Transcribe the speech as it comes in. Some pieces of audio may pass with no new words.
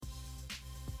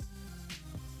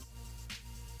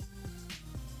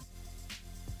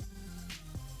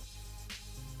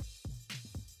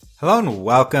Hello and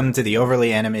welcome to the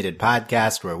Overly Animated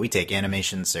Podcast, where we take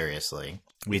animation seriously.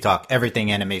 We talk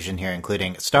everything animation here,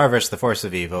 including Star vs. the Force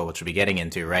of Evil, which we'll be getting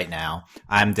into right now.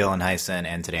 I'm Dylan Heisen,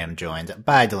 and today I'm joined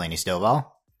by Delaney Stovall.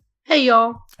 Hey,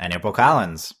 y'all. And April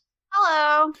Collins.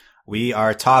 Hello. We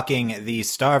are talking the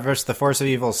Star vs. the Force of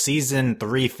Evil Season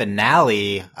 3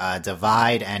 finale,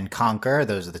 Divide and Conquer.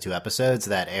 Those are the two episodes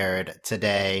that aired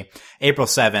today, April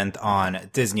 7th on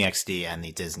Disney XD and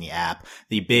the Disney app.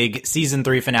 The big Season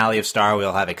 3 finale of Star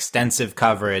will have extensive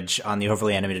coverage on the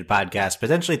Overly Animated Podcast,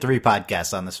 potentially 3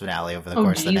 podcasts on this finale over the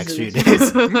course of the next few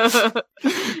days.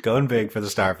 Going big for the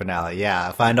Star finale.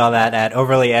 Yeah, find all that at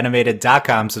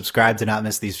overlyanimated.com. Subscribe to not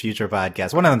miss these future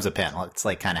podcasts. One of them's a panel. It's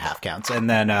like kind of half counts. And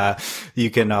then, you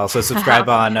can also subscribe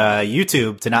on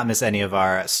YouTube to not miss any of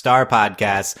our Star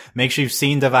podcasts. Make sure you've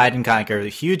seen Divide and Conquer.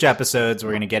 Huge episodes.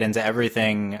 We're going to get into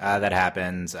everything that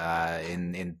happens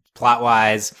in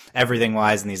plot-wise,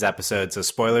 everything-wise in these episodes. So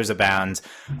spoilers abound.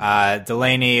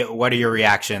 Delaney, what are your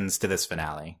reactions to this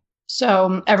finale?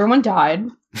 So everyone died.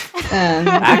 And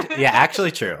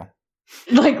actually true.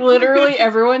 Like literally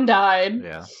everyone died.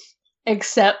 Yeah.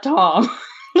 Except Tom.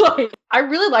 Like, I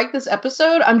really like this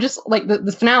episode. I'm just like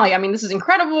the finale. I mean, this is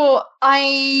incredible.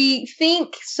 I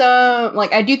think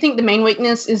I do think the main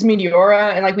weakness is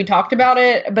Meteora, and like we talked about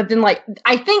it. But then, like,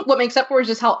 I think what makes up for it is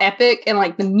just how epic and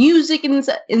like the music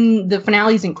in the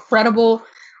finale is incredible.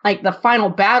 Like the final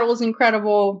battle is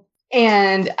incredible,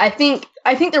 and I think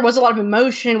there was a lot of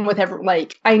emotion with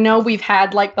I know we've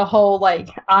had like the whole like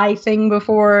eye thing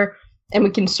before, and we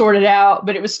can sort it out,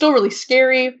 but it was still really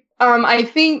scary. I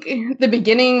think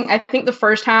the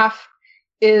first half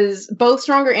is both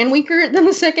stronger and weaker than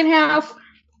the second half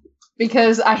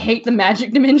because I hate the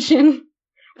magic dimension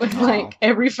with like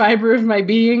every fiber of my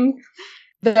being.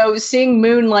 Though seeing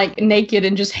Moon like naked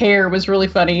and just hair was really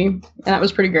funny, and that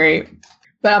was pretty great.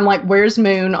 But I'm like, where's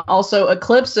Moon? Also,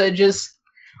 Eclipsa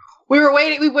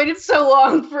we waited so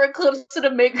long for Eclipsa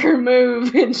to make her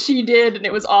move, and she did, and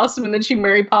it was awesome, and then she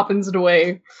Mary Poppins'd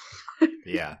away.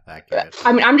 Yeah, accurate.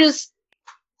 I mean, I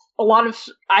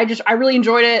really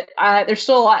enjoyed it. There's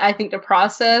still a lot, I think, to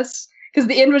process, because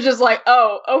the end was just like,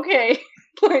 oh, okay.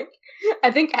 Like,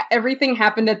 I think everything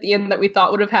happened at the end that we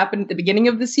thought would have happened at the beginning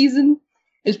of the season.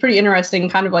 It was pretty interesting,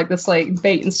 kind of like this, like,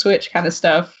 bait and switch kind of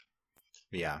stuff.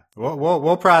 Yeah,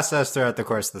 we'll process throughout the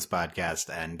course of this podcast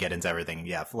and get into everything.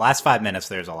 Yeah, for the last 5 minutes,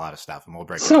 there's a lot of stuff, and we'll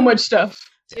break so much stuff.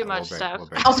 Too much stuff.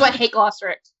 Also, I hate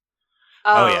Glossaryx.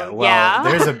 Oh yeah, well,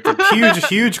 there's a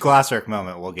huge Glossaryx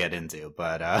moment we'll get into,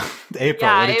 but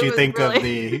April, what did you think of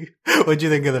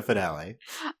the finale?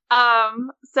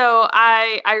 So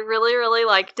I really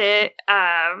liked it.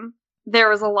 There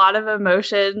was a lot of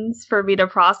emotions for me to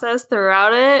process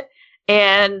throughout it,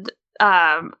 and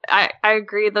I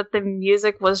agree that the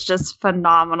music was just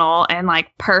phenomenal and like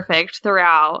perfect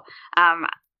throughout.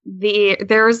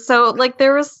 There was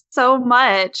so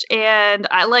much, and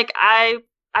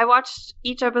I watched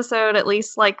each episode at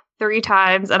least like 3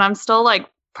 times, and I'm still like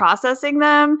processing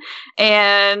them.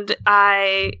 And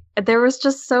there was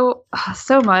just so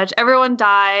much. Everyone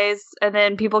dies, and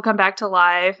then people come back to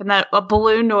life, and that a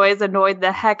balloon noise annoyed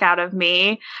the heck out of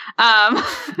me.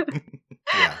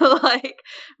 Yeah. Like,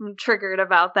 I'm triggered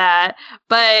about that.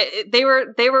 But they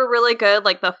were really good.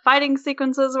 Like, the fighting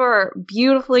sequences were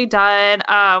beautifully done.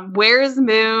 Where's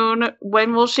Moon?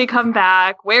 When will she come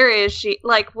back? Where is she?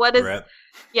 Like, what is... Rip.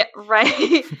 Yeah,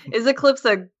 right. Is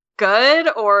Eclipsa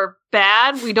good or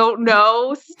bad? We don't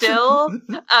know still.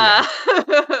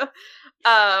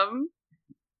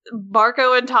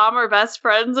 Marco and Tom are best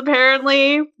friends,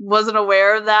 apparently. Wasn't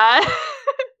aware of that.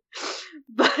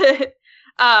 But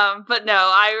no,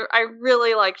 I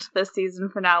really liked this season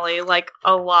finale, like,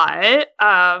 a lot.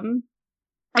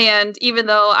 And even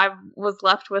though I was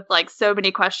left with like so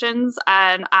many questions,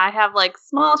 and I have like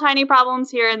small tiny problems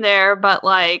here and there, but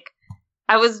like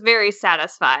I was very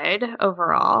satisfied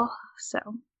overall. So,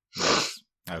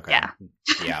 okay,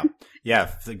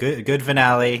 yeah, good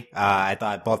finale. I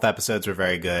thought both episodes were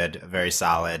very good, very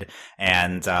solid,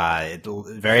 and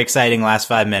very exciting last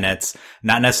 5 minutes.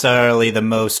 Not necessarily the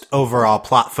most overall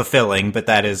plot fulfilling, but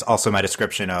that is also my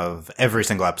description of every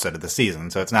single episode of the season.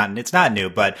 So it's not new,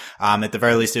 but at the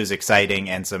very least it was exciting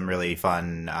and some really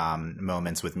fun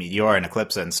moments with Meteor and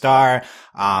Eclipsa and Star.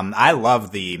 I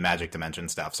love the magic dimension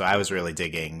stuff, so I was really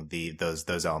digging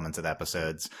those elements of the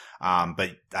episodes.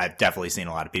 But I've definitely seen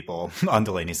a lot of people on on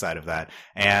Delaney's side of that.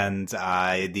 And there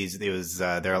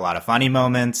are a lot of funny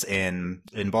moments in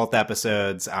both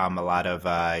episodes. A lot of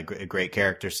great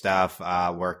character stuff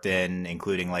worked in,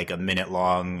 including like a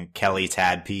minute-long Kelly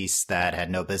Tad piece that had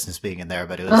no business being in there,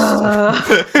 but it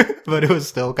was but it was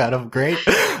still kind of great.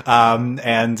 This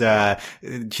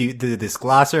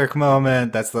Glossaryck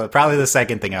moment, that's probably the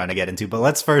second thing I want to get into. But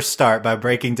let's first start by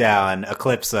breaking down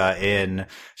Eclipsa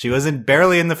she wasn't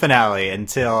barely in the finale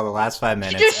until the last 5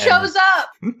 minutes. She just shows up.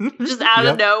 Just out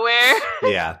of nowhere.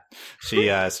 Yeah. She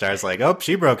starts like, oh,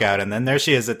 she broke out. And then there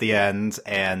she is at the end.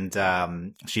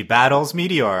 And she battles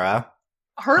Meteora.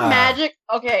 Her magic.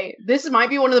 Okay, this might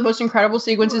be one of the most incredible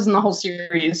sequences in the whole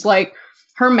series. Like,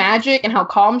 her magic and how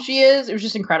calm she is. It was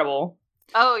just incredible.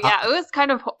 Oh, yeah.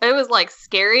 It was like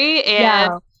scary. And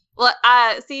yeah. Well,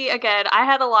 see, again, I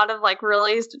had a lot of like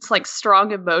really like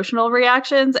strong emotional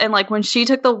reactions, and like when she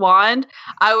took the wand,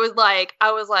 I was like,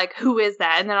 who is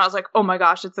that? And then I was like, oh my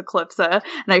gosh, it's Eclipsa,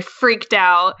 and I freaked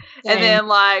out. Same. And then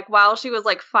like while she was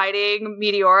like fighting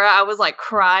Meteora, I was like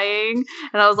crying,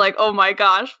 and I was like, oh my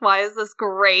gosh, why is this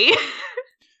great?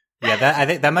 Yeah, I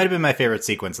think that might have been my favorite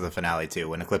sequence of the finale too,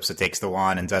 when Eclipsa takes the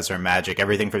wand and does her magic.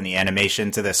 Everything from the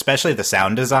animation to especially the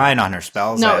sound design on her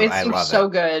spells. No, I love so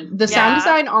good. The sound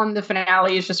design on the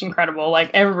finale is just incredible.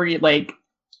 Like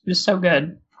just so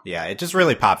good. Yeah, it just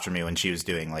really popped for me when she was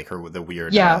doing like the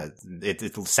weird. Yeah,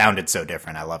 it sounded so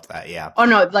different. I loved that. Yeah. Oh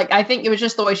no, like I think it was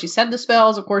just the way she said the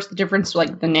spells. Of course, the difference,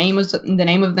 like the name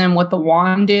of them, what the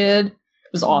wand did.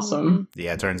 Was awesome.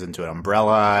 Yeah, it turns into an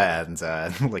umbrella and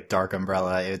like dark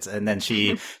umbrella. And then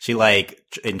she like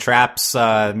entraps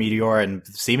Meteora and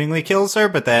seemingly kills her,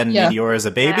 but then Meteora is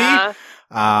a baby. Yeah.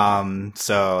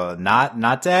 So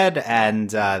not dead. And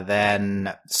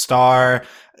then Star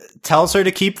tells her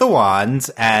to keep the wand,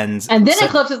 and then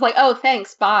Eclipse is like, "Oh,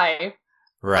 thanks, bye."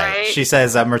 Right. She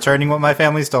says, "I'm returning what my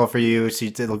family stole for you."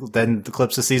 Then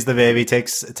Eclipsa sees the baby,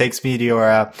 takes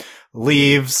Meteora,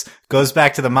 leaves, goes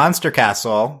back to the monster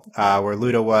castle, where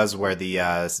Luda was, where the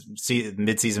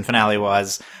mid-season finale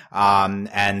was,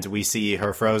 and we see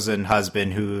her frozen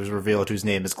husband, who's revealed, whose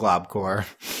name is Globcore,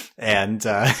 and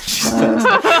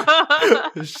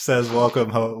she says,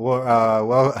 "Welcome home.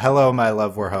 Well, hello, my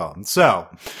love. We're home." So,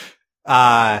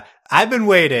 I've been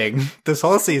waiting this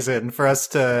whole season for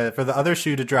the other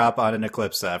shoe to drop on an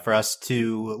Eclipsa, for us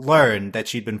to learn that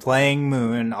she'd been playing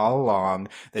Moon all along,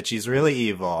 that she's really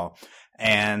evil.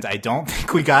 And I don't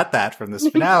think we got that from this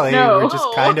finale. No. We're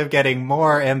just kind of getting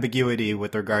more ambiguity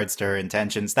with regards to her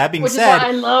intentions. That being Which said, is why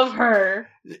I love her.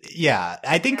 Yeah,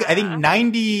 I think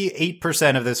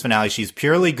 98% of this finale, she's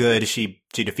purely good. She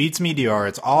defeats Meteor.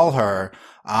 It's all her.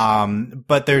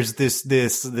 But there's this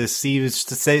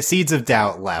seeds of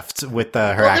doubt left with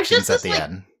her actions at the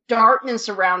end. Darkness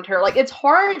around her. Like, it's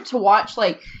hard to watch.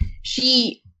 Like,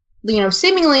 she,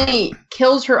 seemingly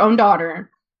kills her own daughter,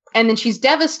 and then she's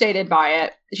devastated by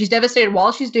it. She's devastated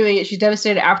while she's doing it. She's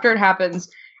devastated after it happens,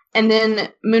 and then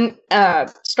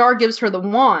Star gives her the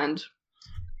wand,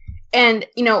 and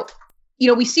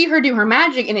we see her do her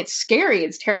magic, and it's scary.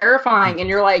 It's terrifying. And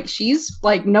you're like, she's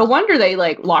like, no wonder they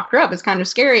like locked her up. It's kind of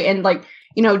scary. And like,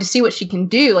 to see what she can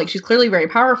do, like, she's clearly very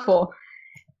powerful.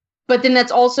 But then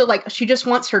that's also like, she just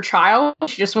wants her child.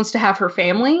 She just wants to have her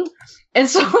family. And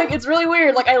so like, it's really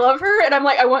weird. Like, I love her, and I'm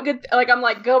like, I want good, like, I'm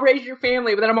like, go raise your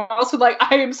family. But then I'm also like,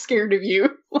 I am scared of you.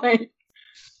 Like,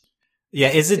 yeah,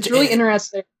 it's really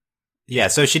interesting. Yeah,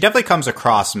 so she definitely comes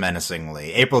across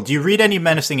menacingly. April, do you read any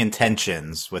menacing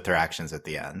intentions with her actions at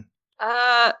the end?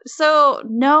 So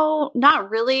no, not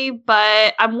really,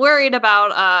 but I'm worried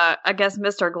about, I guess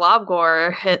Mr.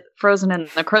 Globcore frozen in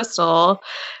the crystal,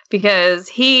 because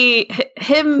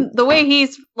the way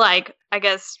he's like, I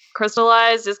guess,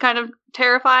 crystallized is kind of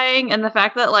terrifying. And the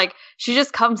fact that like, she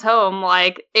just comes home,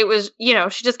 like it was,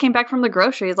 she just came back from the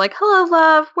groceries, like, hello,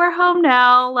 love, we're home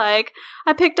now. Like,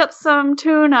 I picked up some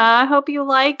tuna. I hope you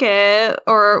like it,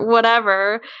 or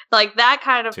whatever. Like, that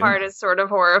kind of part is sort of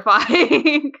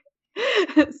horrifying.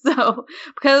 So,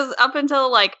 because up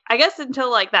until like, I guess until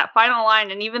like that final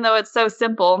line, and even though it's so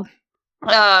simple,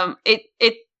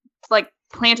 it like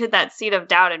planted that seed of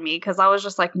doubt in me, because I was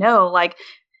just like, no, like,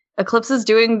 Eclipse is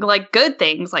doing like good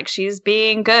things, like she's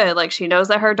being good, like she knows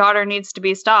that her daughter needs to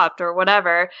be stopped or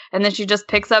whatever, and then she just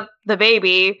picks up the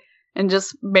baby and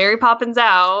just Mary Poppins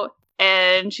out,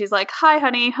 and she's like, hi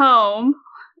honey, home.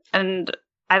 And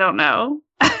I don't know.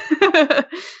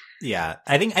 Yeah,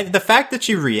 I think the fact that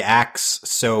she reacts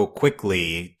so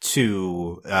quickly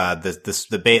to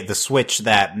the switch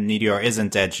that Meteor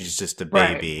isn't dead, she's just a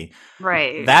baby.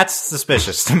 Right. That's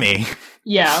suspicious to me.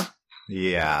 Yeah.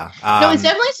 Yeah. No, it's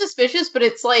definitely suspicious, but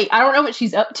it's like, I don't know what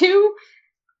she's up to.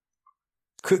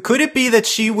 Could it be that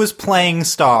she was playing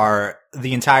Star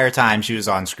the entire time she was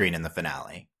on screen in the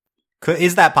finale?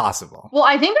 Is that possible? Well,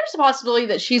 I think there's a possibility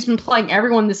that she's been playing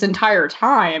everyone this entire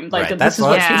time. Like, Right, this is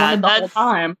what she yeah, wanted the whole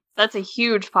time. That's a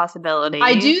huge possibility.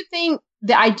 I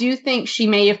do think she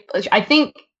may have. I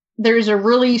think there's a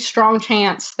really strong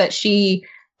chance that she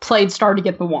played Star to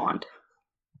get the wand.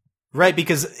 Right,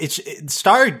 because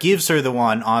Star gives her the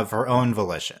one of her own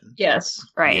volition. Yes.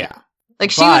 Right. Yeah.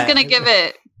 Like, she was going to give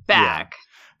it back.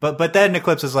 But then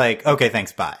Eclipse is like, okay,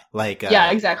 thanks, bye. Like,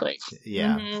 Yeah, exactly.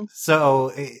 Yeah. Mhm.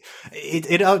 So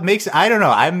it makes, I don't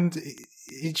know.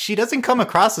 She doesn't come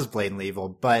across as blatantly evil,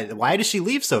 but why does she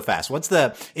leave so fast?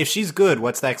 If she's good,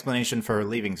 what's the explanation for her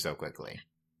leaving so quickly?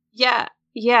 Yeah.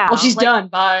 Yeah. Well, she's like, done.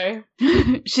 Bye.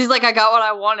 She's like, I got what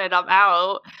I wanted. I'm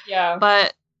out. Yeah.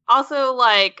 But also,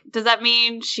 like, does that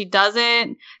mean she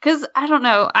doesn't? Because I don't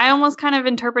know. I almost kind of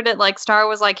interpret it like Star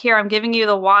was like, here, I'm giving you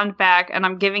the wand back, and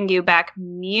I'm giving you back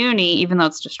Muni, even though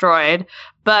it's destroyed.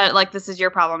 But, like, this is your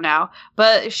problem now.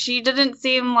 But she didn't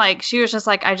seem like, she was just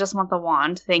like, I just want the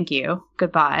wand. Thank you.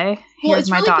 Goodbye. Well, Here's it's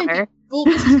my really daughter. Well,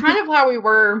 this is kind of how we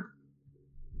were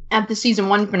at the season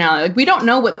 1 finale. Like, we don't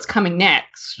know what's coming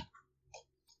next.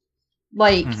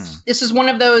 Like, This is one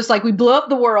of those, like, we blew up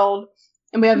the world,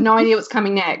 and we have no idea what's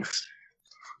coming next.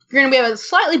 We have a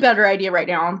slightly better idea right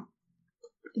now,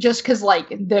 just because, like,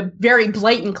 the very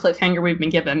blatant cliffhanger we've been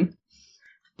given.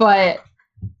 But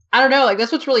I don't know, like,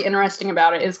 that's what's really interesting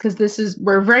about it, is because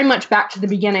we're very much back to the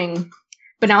beginning,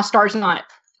 but now Star's not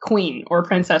queen or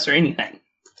princess or anything.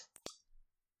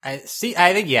 I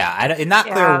think, yeah. Not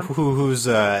clear who's,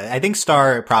 I think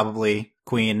Star probably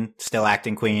queen, still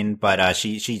acting queen, but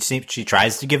she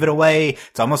tries to give it away.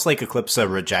 It's almost like Eclipse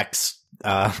rejects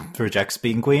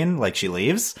being queen, like she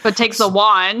leaves. But takes the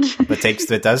wand. But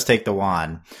does take the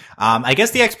wand. I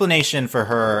guess the explanation for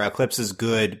her, Eclipse is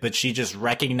good, but she just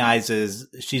recognizes,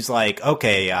 she's like,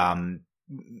 okay,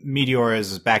 Meteor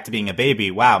is back to being a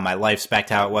baby. Wow, my life's back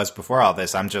to how it was before all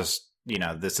this. I'm just,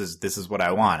 this is what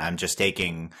I want. I'm just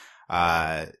taking,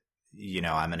 I'm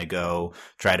going to go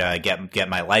try to get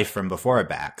my life from before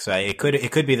back. So it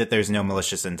could be that there's no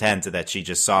malicious intent, that she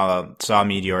just saw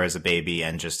Meteor as a baby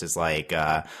and just is like,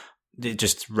 it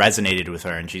just resonated with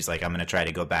her. And she's like, I'm going to try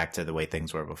to go back to the way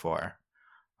things were before.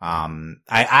 I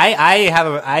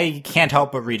can't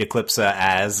help but read Eclipse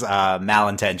as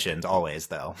malintentioned always,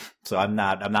 though. So I'm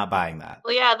not buying that.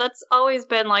 Well, yeah, that's always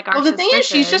been like our. Well, the thing is,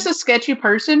 she's just a sketchy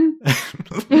person.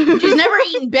 She's never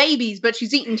eaten babies, but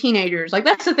she's eaten teenagers. Like,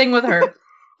 that's the thing with her.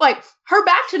 Like, her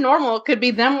back to normal could be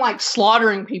them, like,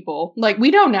 slaughtering people. Like, we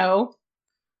don't know.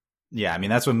 Yeah, I mean,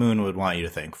 that's what Moon would want you to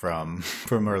think from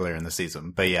earlier in the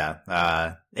season. But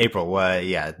yeah, April,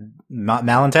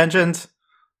 malintentioned?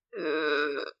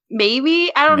 Maybe,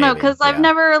 I don't know, because yeah. I've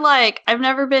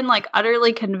never been like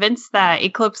utterly convinced that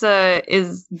Eclipse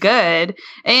is good,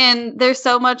 and there's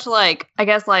so much, like, I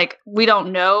guess, like, we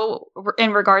don't know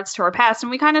in regards to her past, and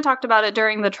we kind of talked about it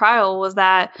during the trial, was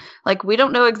that, like, we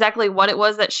don't know exactly what it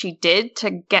was that she did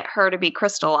to get her to be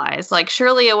crystallized. Like,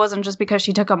 surely it wasn't just because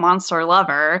she took a monster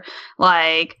lover.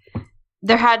 Like,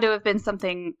 there had to have been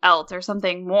something else or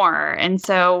something more. And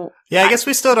so, yeah, I guess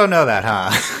we still don't know that,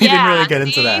 huh? We didn't really get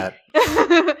into that.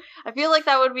 I feel like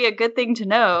that would be a good thing to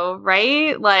know,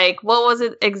 right? Like, what was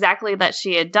it exactly that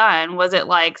she had done? Was it,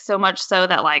 like, so much so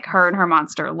that, like, her and her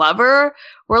monster lover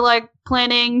were, like,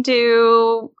 planning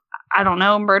to, I don't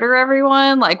know, murder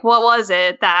everyone? Like, what was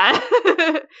it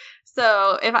that...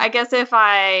 So if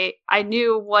I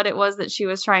knew what it was that she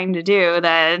was trying to do,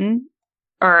 then,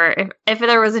 or if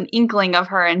there was an inkling of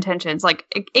her intentions, like,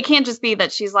 it can't just be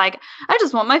that she's like, I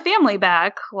just want my family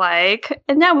back, like,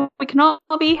 and now we can all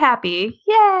be happy.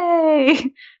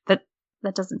 Yay!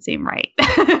 That doesn't seem right.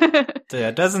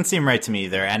 It doesn't seem right to me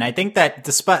either. And I think that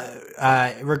despite,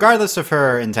 regardless of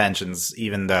her intentions,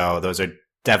 even though those are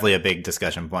definitely a big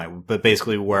discussion point, but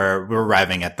basically we're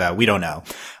arriving at we don't know.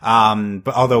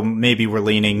 But although maybe we're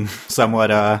leaning somewhat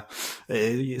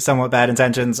bad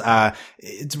intentions,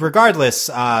 it's regardless,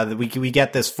 we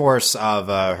get this force of,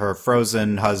 her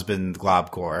frozen husband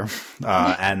Globcore,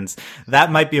 and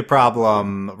that might be a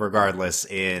problem regardless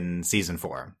in season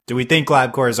 4. Do we think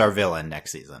Globcore is our villain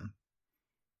next season?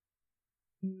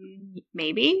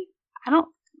 Maybe. I don't.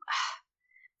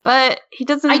 But he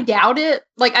doesn't. I doubt it.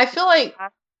 Like, I feel like.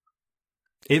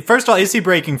 First of all, is he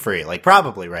breaking free? Like,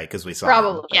 probably, right? Because we saw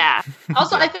Probably. him. Yeah.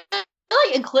 Also, I feel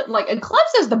like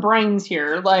Eclipse is the brains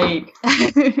here. Like,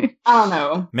 I don't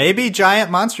know. Maybe giant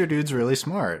monster dude's really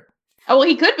smart. Oh, well,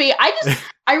 he could be. I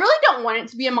really don't want it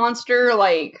to be a monster.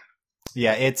 Like,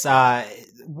 Yeah, it's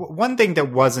one thing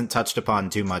that wasn't touched upon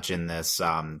too much in this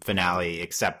finale,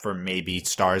 except for maybe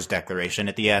Star's declaration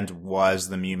at the end, was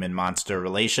the human monster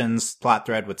relations plot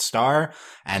thread with Star,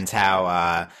 and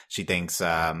how she thinks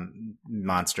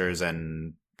monsters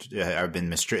and have been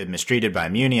mistreated by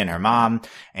Muni and her mom,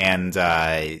 and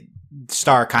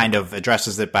Star kind of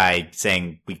addresses it by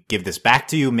saying, we give this back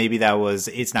to you. Maybe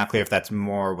it's not clear if that's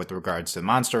more with regards to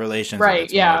monster relations, right?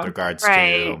 More with regards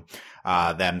to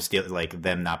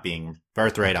them not being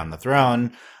birthright on the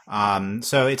throne.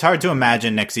 So it's hard to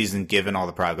imagine next season, given all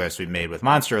the progress we've made with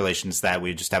monster relations, that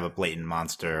we just have a blatant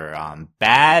monster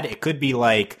bad. It could be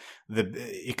like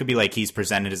he's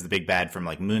presented as the big bad from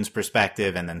like Moon's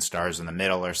perspective, and then Star's in the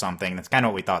middle or something. That's kind of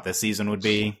what we thought this season would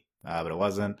be, but it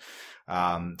wasn't.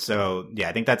 So yeah,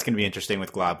 I think that's going to be interesting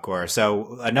with Globcore.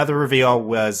 So another reveal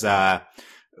was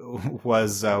with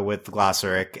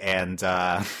Glossaric, and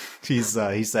he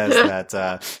says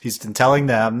that he's been telling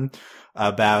them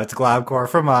about Globcore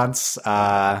for months.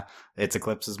 It's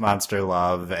Eclipse's monster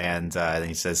love, and then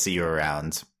he says, "See you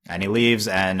around." And he leaves,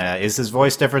 and is his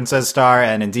voice different, says Star,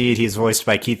 and indeed he's voiced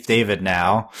by Keith David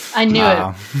now. I knew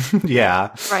it. Yeah.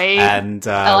 Right. And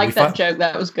I like that joke.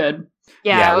 That was good.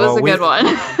 Yeah, it was a good one.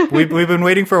 we've been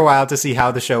waiting for a while to see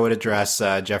how the show would address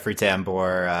Jeffrey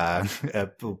Tambor.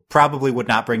 Probably would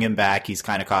not bring him back. He's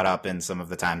kind of caught up in some of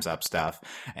the Time's Up stuff.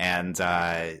 And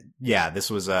this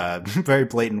was a very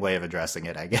blatant way of addressing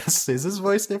it, I guess. Is his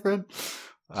voice different?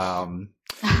 I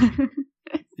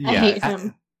hate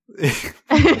him.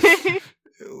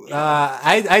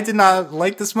 I did not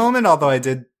like this moment, although I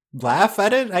did laugh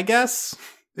at it, I guess.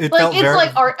 I'm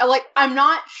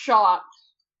not shocked.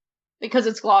 Because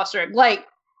it's Glossaric. Like,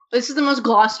 this is the most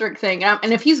Glossaric thing.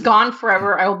 And if he's gone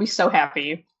forever, I will be so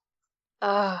happy.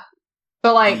 But,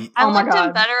 like, I oh my God. liked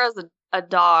him better as a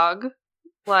dog.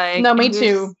 Like, no, me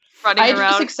too. I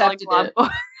just accepted it.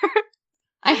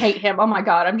 I hate him. Oh my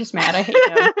God, I'm just mad. I hate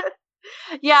him.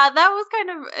 Yeah, that was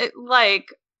kind of, like,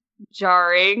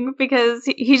 jarring, because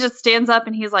he just stands up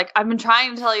and he's like, I've been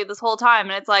trying to tell you this whole time,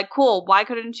 and it's like, cool, why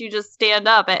couldn't you just stand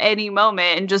up at any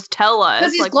moment and just tell us?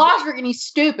 Because he's like, Glossaric and he's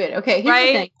stupid. Okay, here's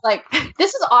the thing. Like,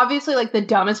 this is obviously like the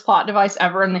dumbest plot device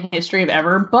ever in the history of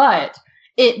ever, but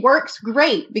it works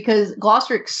great because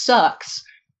Glossaric sucks,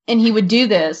 and he would do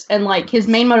this, and like his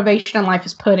main motivation in life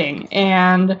is pudding.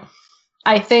 And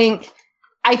I think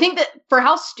that for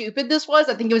how stupid this was,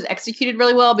 I think it was executed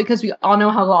really well, because we all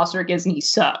know how Glossaric is and he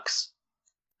sucks.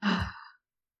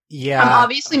 Yeah. I'm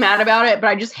obviously mad about it, but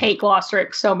I just hate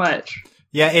Glossaric so much.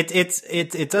 Yeah,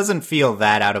 it doesn't feel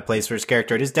that out of place for his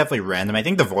character. It is definitely random. I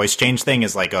think the voice change thing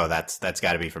is like, oh, that's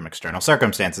got to be from external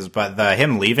circumstances. But the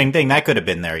him leaving thing, that could have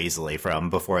been there easily from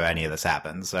before any of this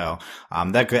happened. So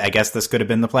I guess this could have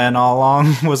been the plan all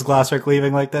along. Was Glossaric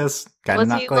leaving like this? Kind of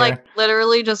not clear. Was he like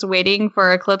literally just waiting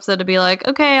for Eclipse to be like,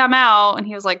 okay, I'm out, and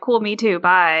he was like, cool, me too,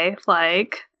 bye.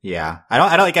 Like. Yeah, I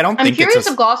don't. I'm curious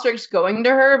if Glossaric's going to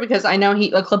her, because I know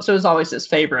Eclipse was always his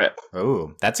favorite.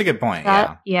 Oh, that's a good point.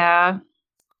 Yeah.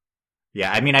 Yeah,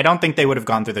 I mean, I don't think they would have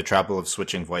gone through the trouble of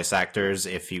switching voice actors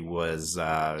if he was.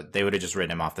 They would have just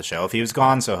written him off the show if he was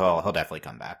gone. So he'll definitely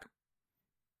come back.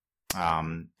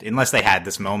 Unless they had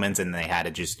this moment and they had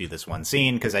to just do this one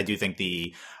scene, because I do think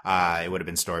it would have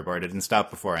been storyboarded and stuff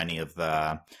before any of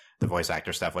the voice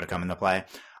actor stuff would have come into play.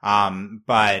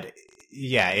 But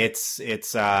yeah, it's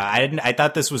I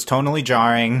thought this was tonally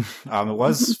jarring. It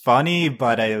was funny,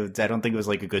 but I don't think it was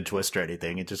like a good twist or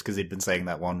anything. It's just because he'd been saying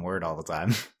that one word all the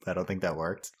time. I don't think that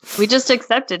worked. We just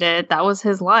accepted it. That was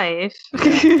his life.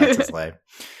 Yeah, that's his life.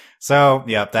 So,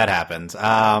 yep, that happened.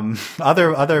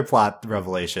 Other plot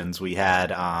revelations we had.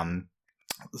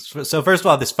 So first of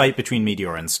all, this fight between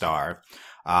Meteor and Star.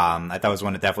 I thought was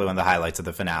definitely one of the highlights of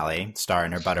the finale. Star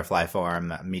in her butterfly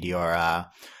form, Meteor,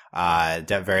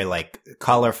 very like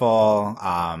colorful.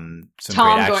 Some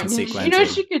Tom great action sequences. You know,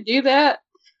 she could do that.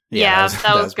 Yeah,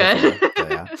 that was good.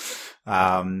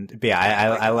 But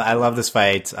yeah, I love this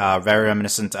fight. Very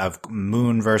reminiscent of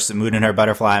Moon in her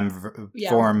butterfly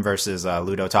form versus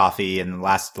Ludo Toffee in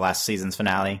last season's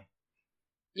finale.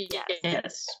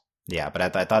 Yes. Yeah,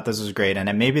 but I thought this was great. And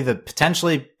then maybe the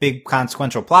potentially big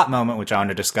consequential plot moment, which I want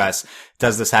to discuss,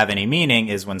 does this have any meaning,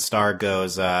 is when Star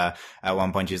goes, at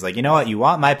one point, she's like, you know what, you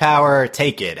want my power,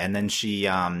 take it. And then she,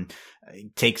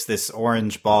 takes this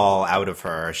orange ball out of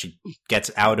her. She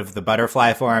gets out of the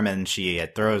butterfly form and she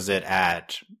throws it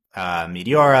at,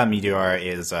 Meteora. Meteor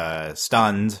is,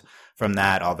 stunned from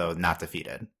that, although not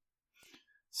defeated.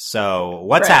 So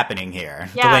what's happening here?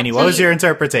 Yeah, Delaney, what was your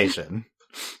interpretation?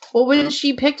 Well, when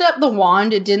she picked up the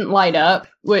wand, it didn't light up,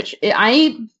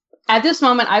 at this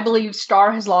moment, I believe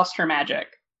Star has lost her magic.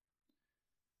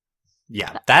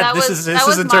 Yeah, That this was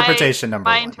is interpretation number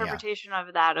my one. interpretation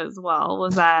of that as well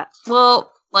was that,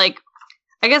 well, like,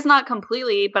 I guess not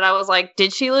completely, but I was like,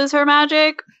 did she lose her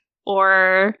magic?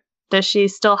 Or does she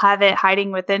still have it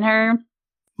hiding within her?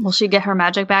 Will she get her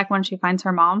magic back when she finds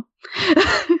her mom?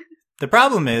 The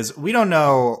problem is, we don't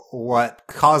know what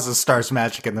causes Star's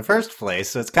magic in the first place,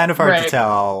 so it's kind of hard to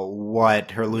tell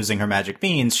what her losing her magic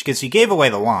means, because she gave away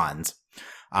the wand. So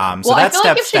well, that's I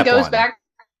feel like if she goes one. back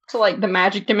to like the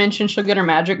magic dimension, she'll get her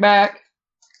magic back.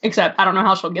 Except I don't know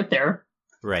how she'll get there.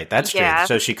 Right, that's Yeah. true.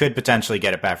 So she could potentially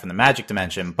get it back from the magic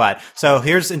dimension. But so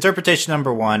here's interpretation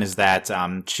number one is that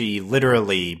she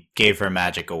literally gave her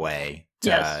magic away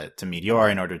to Meteor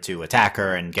in order to attack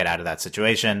her and get out of that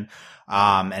situation.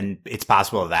 And it's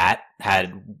possible that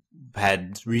had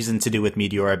reason to do with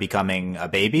Meteora becoming a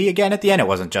baby again at the end. It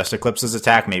wasn't just Eclipse's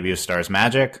attack. Maybe it was Star's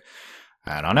magic.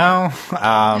 I don't know.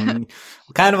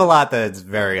 Kind of a lot that's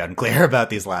very unclear about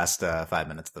these last 5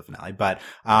 minutes of the finale. But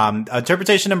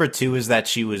interpretation number two is that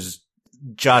she was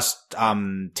just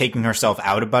taking herself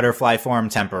out of butterfly form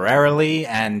temporarily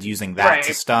and using that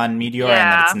to stun Meteor, and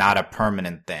that it's not a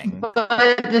permanent thing.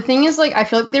 But the thing is, like, I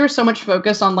feel like there was so much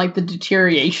focus on like the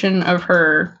deterioration of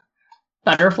her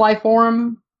butterfly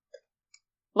form.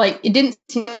 Like, it didn't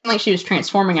seem like she was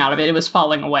transforming out of it; it was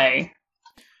falling away.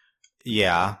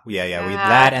 Yeah.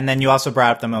 That, and then you also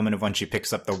brought up the moment of when she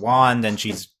picks up the wand and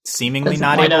she's seemingly Doesn't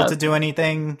not light able up. to do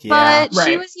anything. Yeah. But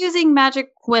she was using magic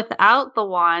without the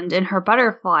wand in her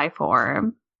butterfly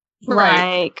form.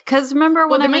 Right. Like, because remember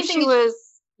Well, the whenever main she thing is- was,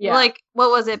 Yeah. like, what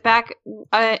was it, back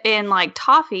in, like,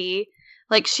 Toffee,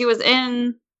 like, she was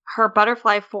in her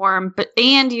butterfly form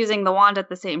and using the wand at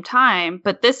the same time,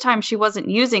 but this time she wasn't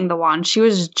using the wand. She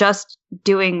was just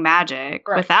doing magic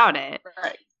without it.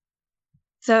 Right.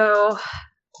 So,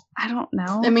 I don't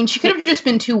know. I mean, she could have just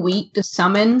been too weak to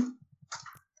summon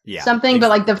something, but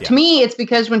like to Yeah. me, it's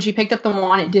because when she picked up the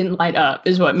wand, it didn't light up.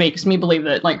 Is what makes me believe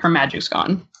that like her magic's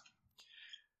gone.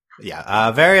 Yeah,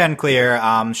 very unclear.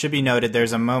 Should be noted,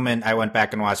 there's a moment I went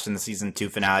back and watched in the season 2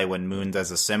 finale when Moon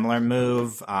does a similar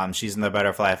move. She's in the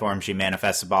butterfly form. She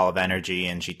manifests a ball of energy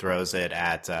and she throws it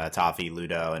at Toffee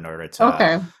Ludo in order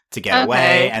to get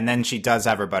away. And then she does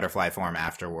have her butterfly form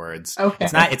afterwards. Okay.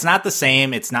 It's not the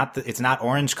same. It's not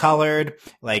orange colored.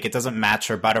 Like, it doesn't match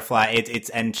her butterfly.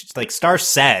 And like Star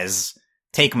says,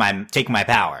 take my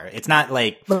power. It's not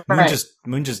like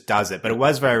Moon just does it, but it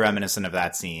was very reminiscent of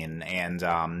that scene. And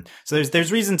so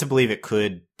there's reason to believe it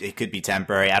could be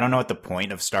temporary. I don't know what the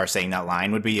point of Star saying that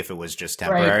line would be if it was just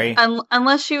temporary.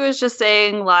 Unless she was just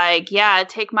saying, like, yeah,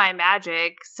 take my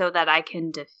magic so that I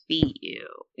can defeat you.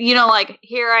 You know, like,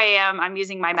 here I am, I'm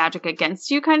using my magic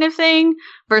against you kind of thing,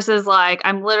 versus, like,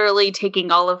 I'm literally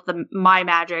taking all of my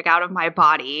magic out of my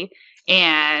body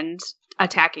and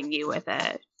attacking you with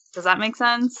it. Does that make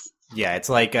sense? Yeah, it's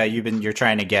like you're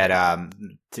trying to get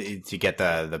to get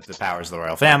the powers of the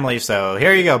royal family. So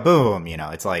here you go, boom. You know,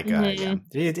 it's like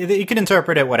you can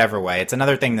interpret it whatever way. It's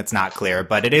another thing that's not clear,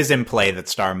 but it is in play that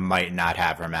Star might not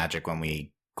have her magic when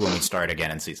we start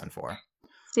again in season 4.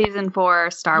 Season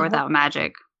 4, Star without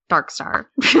magic, Dark Star.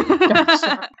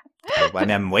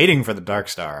 I'm waiting for the Dark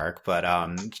Star arc, but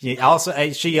she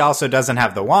also doesn't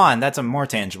have the wand. That's a more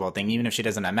tangible thing. Even if she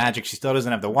doesn't have magic, she still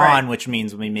doesn't have the wand, which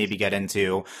means we maybe get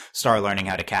into Star learning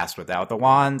how to cast without the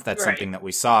wand. That's something that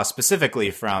we saw specifically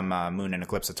from Moon and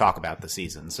Eclipse talk about the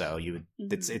season. So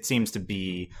it seems to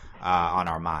be on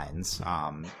our minds.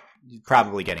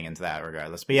 Probably getting into that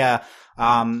regardless. But yeah,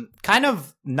 kind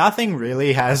of nothing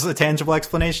really has a tangible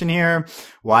explanation here.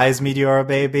 Why is Meteora a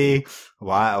baby?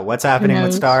 What's happening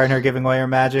with Star and her giving away her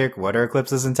magic? What are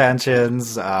Eclipse's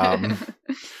intentions?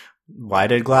 Why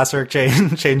did Glasser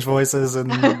change voices and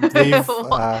leave?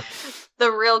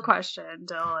 The real question,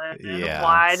 Dylan. Yeah,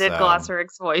 why did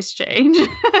Glosseric's voice change?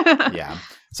 Yeah.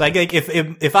 So I think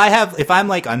if I'm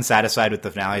like unsatisfied with the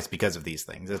finale, it's because of these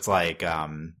things. It's like,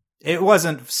 it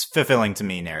wasn't fulfilling to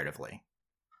me narratively.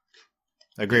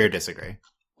 Agree or disagree?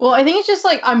 Well, I think it's just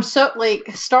like, I'm so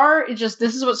like Star, this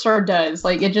is what Star does.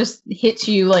 Like, it just hits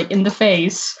you like in the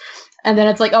face. And then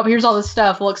it's like, oh, here's all this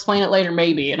stuff. We'll explain it later,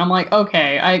 maybe. And I'm like,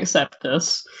 okay, I accept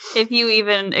this. If you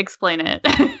even explain it.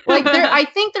 Like, I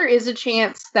think there is a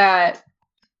chance that,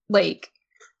 like,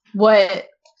 what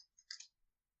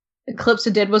Eclipse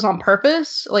did was on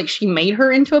purpose. Like, she made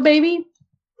her into a baby.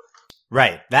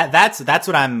 Right. That's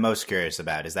what I'm most curious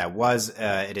about. Is that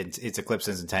it's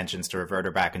Eclipse's intentions to revert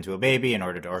her back into a baby in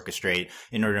order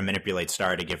to manipulate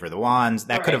Star to give her the wands.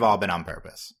 That could have all been on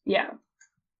purpose. Yeah.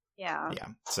 Yeah. Yeah.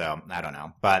 So I don't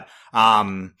know, but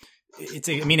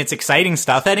it's exciting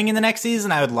stuff heading in the next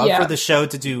season. I would love for the show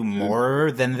to do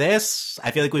more than this.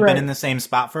 I feel like we've been in the same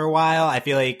spot for a while. I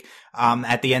feel like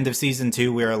at the end of season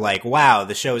 2, we were like, wow,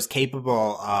 the show is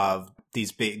capable of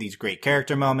these great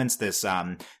character moments,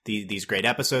 these great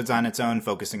episodes on its own,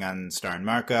 focusing on Star and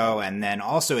Marco, and then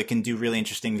also it can do really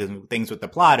interesting things with the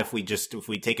plot if we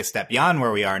take a step beyond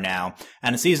where we are now.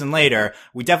 And a season later,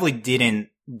 we definitely didn't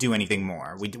do anything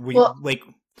more.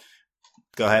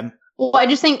 Go ahead. Well, I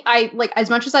just think as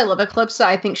much as I love Eclipse,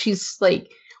 I think she's like,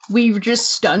 we've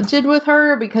just stunted with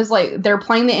her because like they're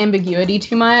playing the ambiguity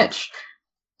too much.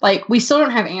 Like, we still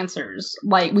don't have answers.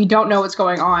 Like, we don't know what's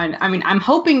going on. I mean, I'm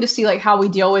hoping to see, like, how we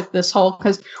deal with this whole...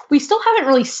 Because we still haven't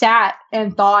really sat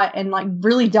and thought and, like,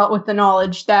 really dealt with the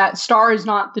knowledge that Star is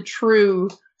not the true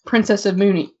Princess of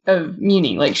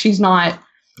Muni. Like, she's not...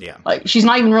 Yeah. Like, she's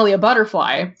not even really a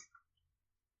butterfly.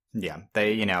 Yeah,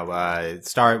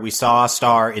 we saw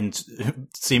Star in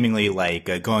seemingly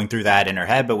like going through that in her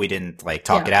head, but we didn't like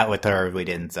talk it out with her. We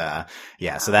didn't, so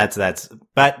that's,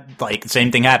 but like same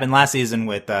thing happened last season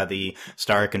with, the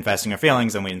Star confessing her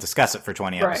feelings and we didn't discuss it for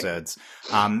 20 episodes.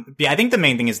 Yeah, I think the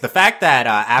main thing is the fact that,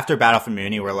 after Battle for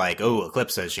Mooney, we're like, oh,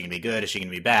 Eclipse, is she gonna be good? Is she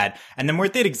gonna be bad? And then we're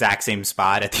at the exact same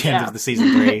spot at the end of the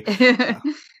season 3.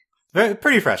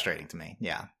 Pretty frustrating to me.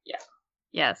 Yeah. Yeah.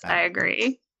 Yes, I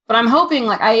agree. But I'm hoping,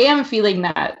 like, I am feeling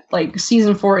that, like,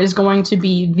 season 4 is going to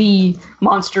be the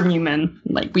Monster Mumin.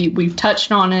 Like, we've touched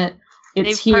on it.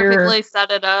 It's here. Perfectly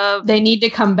set it up. They need to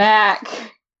come back.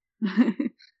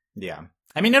 Yeah.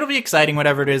 I mean, it'll be exciting,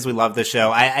 whatever it is. We love the show.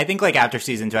 I think, like, after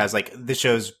season 2, I was like, the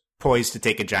show's poised to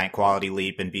take a giant quality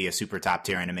leap and be a super top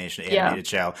tier animated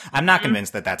show. I'm not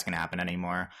convinced that that's going to happen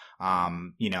anymore.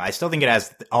 I still think it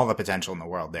has all the potential in the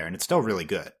world there, and it's still really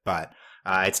good, but...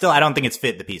 I don't think it's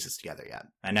fit the pieces together yet.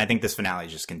 And I think this finale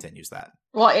just continues that.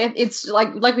 Well, it's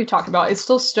like we've talked about, it's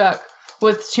still stuck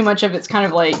with too much of its kind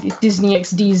of like Disney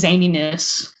XD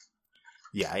zaniness.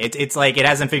 Yeah, it's like it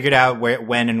hasn't figured out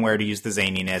when and where to use the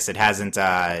zaniness. It hasn't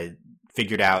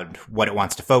figured out what it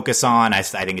wants to focus on. I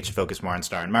think it should focus more on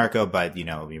Star and Marco, but,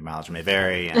 your mileage may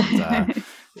vary. And,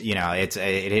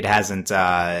 it hasn't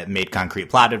made concrete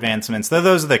plot advancements.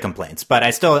 Those are the complaints. But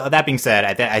that being said,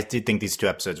 I did think these 2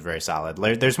 episodes were very solid.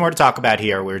 There's more to talk about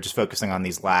here. We're just focusing on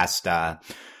these last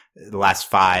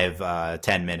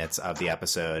 5-10 minutes of the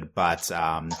episode. But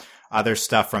other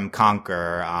stuff from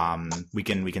Conquer, we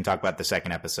can talk about the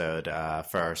second episode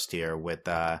first here with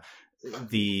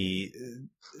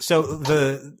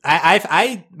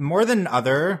I more than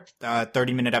other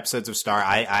 30-minute episodes of Star,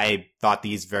 I thought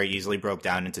these very easily broke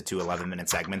down into 2 11-minute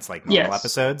segments like normal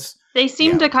episodes. They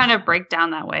seem to kind of break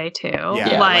down that way too.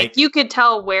 Yeah, like you could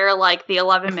tell where like the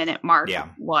 11-minute mark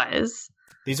was.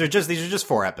 These are just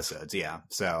 4 episodes, yeah.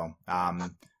 So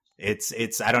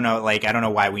it's I don't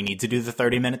know why we need to do the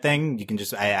 30-minute thing. You can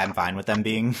just I'm fine with them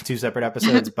being 2 separate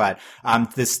episodes, but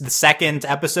the second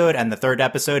episode and the third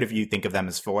episode, if you think of them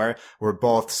as 4, were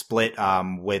both split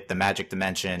with the magic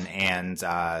dimension and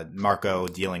Marco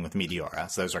dealing with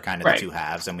Meteora. So those are kind of the 2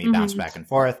 halves, and we bounce back and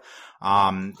forth.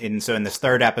 And so in this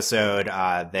third episode,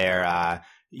 they're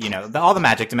all the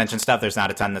magic dimension stuff, there's not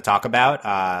a ton to talk about.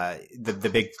 The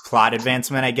big plot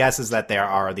advancement, I guess, is that there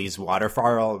are these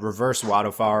reverse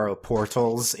waterfall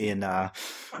portals in, that's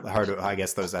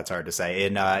hard to say,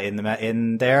 in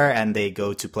there, and they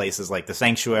go to places like the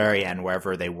Sanctuary and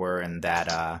wherever they were in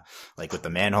that, like with the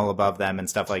manhole above them and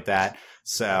stuff like that.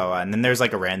 So, and then there's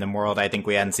like a random world I think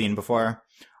we hadn't seen before.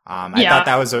 I thought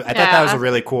that was a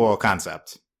really cool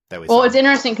concept that we saw. Well, it's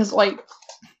interesting because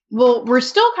we're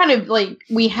still kind of like,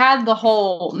 we had the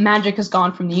whole magic has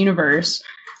gone from the universe,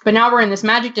 but now we're in this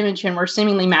magic dimension where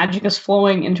seemingly magic is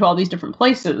flowing into all these different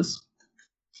places.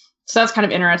 So that's kind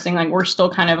of interesting. Like, we're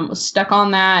still kind of stuck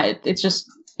on that. It's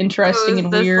just interesting and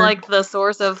weird. Is this like the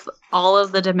source of all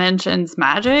of the dimensions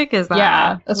magic? Is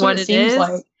that that's what it seems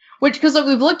like. Which, because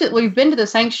we've been to the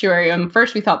Sanctuary, and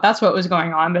first we thought that's what was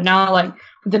going on, but now like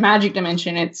with the magic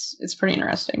dimension, it's pretty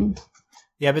interesting.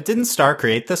 Yeah, but didn't Star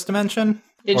create this dimension?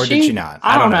 Did she not?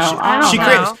 I don't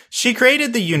know. She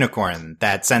created the unicorn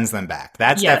that sends them back.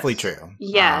 That's definitely true.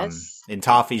 Yes. In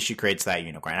Toffee, she creates that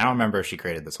unicorn. I don't remember if she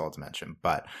created this whole dimension,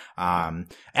 but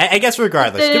I guess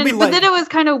regardless. But then it was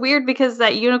kind of weird because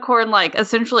that unicorn like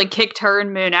essentially kicked her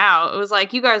and Moon out. It was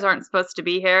like, you guys aren't supposed to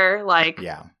be here. Like,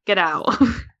 get out.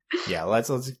 Yeah, let's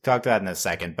talk to that in a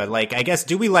second. But like, I guess,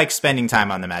 do we like spending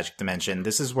time on the magic dimension?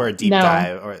 This is where deep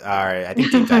dive, or I think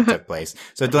deep dive took place.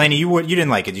 So Delaney, you didn't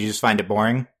like it. Did you just find it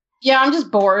boring? Yeah, I'm just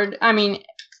bored. I mean,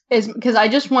 is because I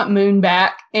just want Moon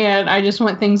back, and I just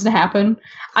want things to happen.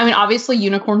 I mean, obviously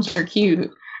unicorns are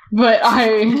cute, but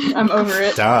I'm over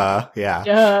it. Duh.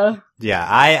 Yeah. Yeah,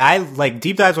 I like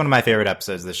Deep Dive's one of my favorite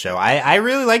episodes of the show. I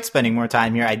really like spending more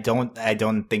time here. I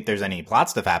don't think there's any plot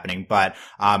stuff happening, but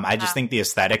I just think the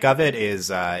aesthetic of it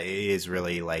is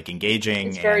really like engaging.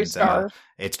 It's very Star.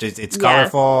 It's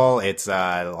colorful. It's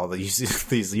all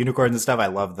these unicorns and stuff. I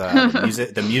love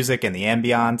the music and the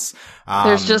ambiance.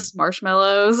 There's just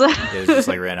marshmallows. There's just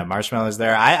like random marshmallows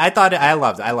there. I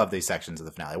loved these sections of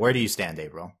the finale. Where do you stand,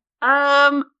 April?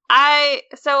 I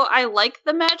like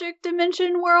the magic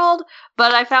dimension world,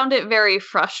 but I found it very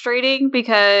frustrating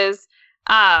because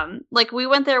like we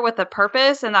went there with a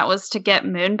purpose, and that was to get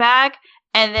Moon back,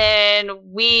 and then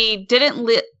we didn't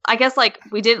I guess like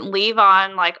we didn't leave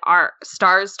on like our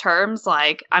Star's terms.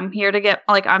 Like I'm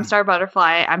Star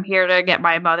Butterfly, I'm here to get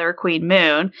my mother, Queen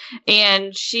Moon,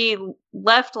 and she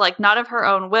left like not of her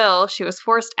own will. She was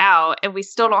forced out, and we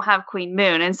still don't have Queen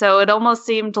Moon, and so it almost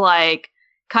seemed like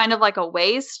kind of like a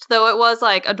waste, though it was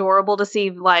like adorable to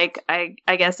see like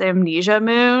I guess Amnesia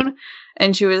Moon,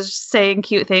 and she was saying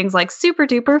cute things like super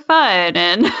duper fun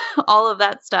and all of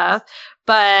that stuff,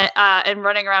 but and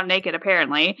running around naked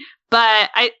apparently. But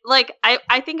I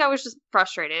think I was just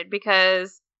frustrated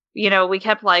because we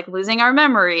kept like losing our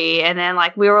memory, and then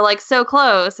like we were like so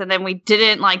close, and then we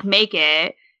didn't like make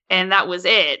it, and that was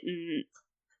it. And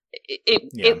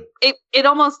it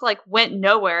almost like went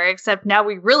nowhere, except now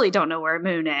we really don't know where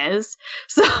Moon is.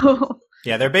 So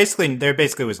yeah, there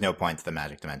basically was no point to the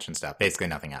magic dimension stuff. Basically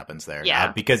nothing happens there.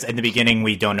 Yeah. Because in the beginning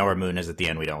we don't know where Moon is, at the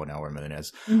end we don't know where Moon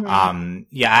is.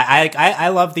 Mm-hmm. I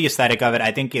love the aesthetic of it.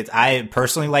 I think I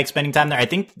personally like spending time there. I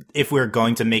think if we're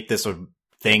going to make this a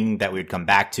thing that we would come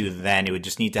back to, then it would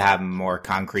just need to have more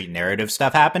concrete narrative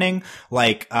stuff happening.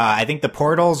 Like, I think the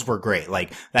portals were great.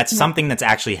 Like, that's something that's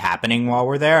actually happening while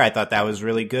we're there. I thought that was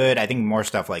really good. I think more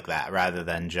stuff like that rather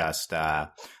than just,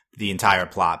 the entire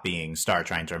plot being Star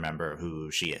trying to remember who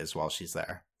she is while she's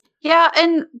there. Yeah,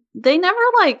 and they never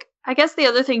I guess the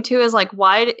other thing too is like,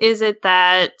 why is it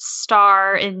that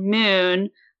Star and Moon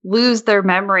lose their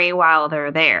memory while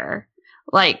they're there?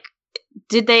 Like,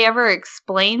 did they ever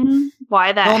explain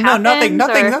why that happened?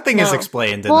 Nothing is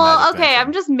explained. Well, okay,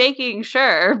 I'm just making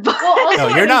sure. But no,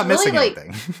 you're not missing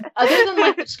anything. Other than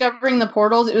like discovering the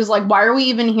portals, it was like, why are we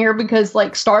even here? Because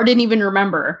like Star didn't even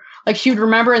remember. Like she would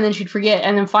remember and then she'd forget,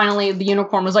 and then finally the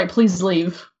unicorn was like, "Please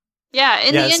leave." Yeah,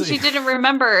 in the end, she didn't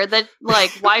remember that,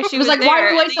 like, why she was like, there.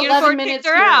 Why waste 11 minutes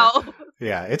her out?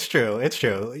 Yeah, it's true. It's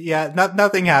true. Yeah,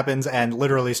 nothing happens, and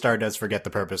literally Star does forget the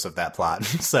purpose of that plot.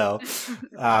 So,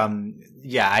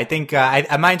 I think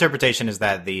my interpretation is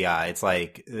that it's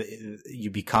like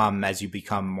as you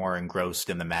become more engrossed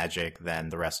in the magic, then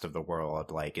the rest of the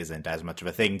world like isn't as much of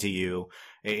a thing to you.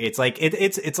 It's like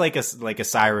it's like a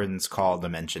siren's call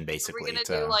dimension, basically. We're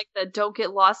gonna do like the don't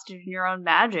get lost in your own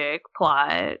magic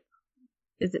plot.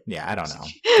 Is it? Yeah, I don't know.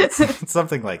 It's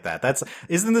something like that.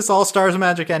 Isn't this all Star's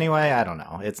magic anyway? I don't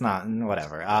know. It's not,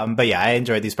 whatever. But yeah, I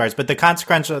enjoyed these parts. But the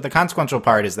consequential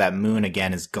part is that Moon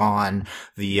again is gone.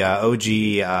 The OG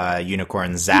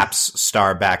unicorn zaps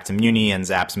Star back to Muni and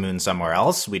zaps Moon somewhere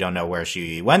else. We don't know where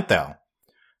she went though.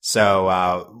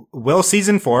 So will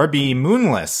season 4 be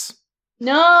moonless?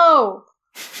 No.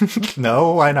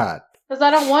 No, why not? Because I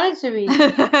don't want it to be.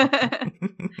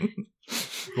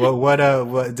 Well, what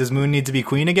does Moon need to be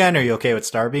queen again? Are you okay with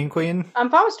Star being queen? I'm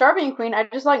fine with Star being queen. I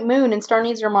just like Moon, and Star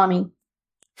needs her mommy.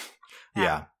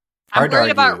 Yeah. I'm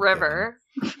worried about River.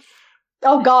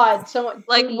 Oh God! So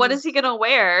like, what is he gonna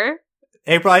wear?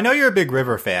 April, I know you're a big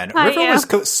River fan. River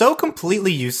was so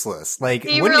completely useless. Like,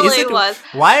 he really was.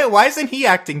 Why isn't he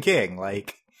acting king?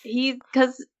 Like,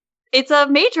 because it's a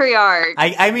matriarch.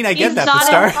 I mean, I get that,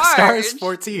 but Star is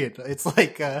 14. It's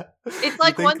like, it's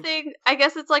like one thing, I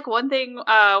guess it's like one thing,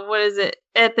 what is it?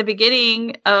 At the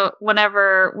beginning,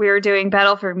 whenever we were doing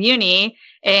Battle for Muni,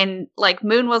 and like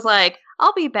Moon was like,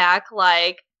 I'll be back,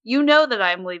 like, you know that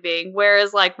I'm leaving.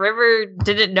 Whereas like River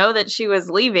didn't know that she was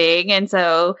leaving. And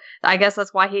so I guess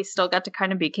that's why he still got to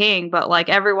kind of be king. But like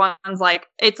everyone's like,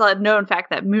 it's a known fact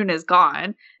that Moon is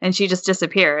gone and she just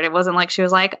disappeared. It wasn't like she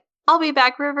was like, I'll be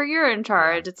back, River, you're in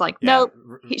charge. It's like, nope,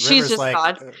 she's just like,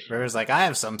 gone. River's like, I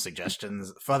have some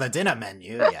suggestions for the dinner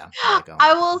menu. Yeah. Like, oh,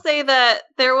 I will say that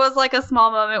there was like a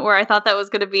small moment where I thought that was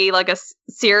going to be like a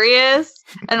serious,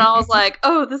 and I was like,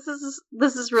 oh,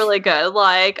 this is really good.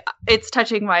 Like, it's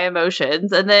touching my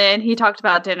emotions. And then he talked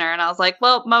about dinner, and I was like,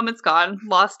 well, moment's gone,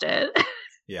 lost it.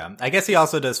 Yeah, I guess he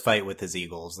also does fight with his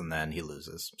eagles, and then he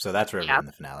loses. So that's River in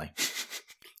the finale.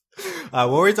 What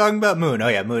were we talking about? Moon. Oh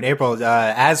yeah, Moon. April,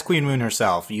 as Queen Moon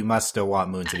herself, you must still want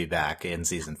Moon to be back in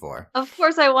season 4. Of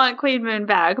course I want Queen Moon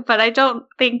back, but I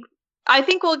think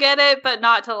we'll get it, but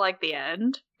not till like the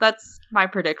end. That's my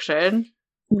prediction.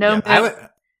 No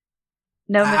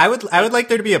No, I would like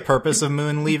there to be a purpose of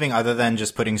Moon leaving other than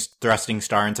just thrusting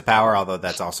Star into power, although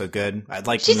that's also good. I'd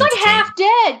like She's Moon like to change. half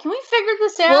dead. Can we figure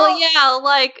this out? Well, yeah,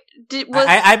 like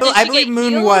I did she believe get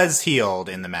Moon healed? was healed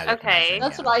in the magic Okay. dimension.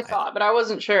 That's yeah. what I thought, but I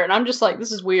wasn't sure. And I'm just like,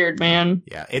 this is weird, man.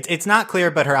 Yeah, it's not clear,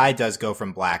 but her eye does go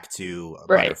from black to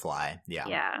Right. butterfly. Yeah.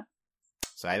 Yeah.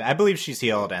 So I believe she's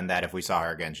healed, and that if we saw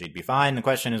her again, she'd be fine. The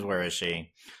question is, where is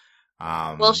she?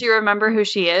 Will she remember who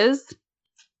she is?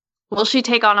 Will she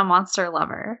take on a monster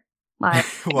lover? Like,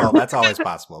 well, that's always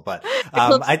possible, but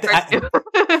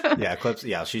yeah. Eclipse.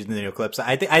 Yeah, she's the new Eclipse.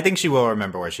 I think she will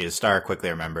remember where she is. Star quickly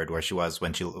remembered where she was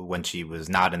when she was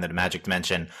not in the magic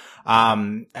dimension.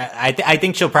 I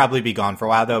think she'll probably be gone for a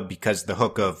while though, because the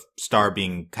hook of Star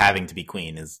having to be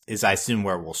queen is I assume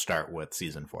where we'll start with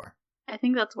season 4. I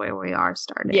think that's where we are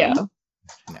starting. Yeah.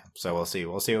 Yeah. So we'll see.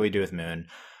 We'll see what we do with Moon.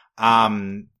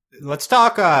 Let's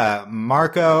talk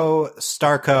Marco,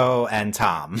 Starco, and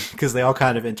Tom, because they all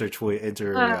kind of intertwine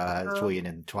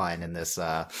in this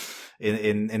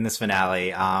in this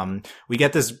finale. We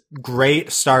get this great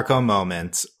Starco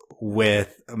moment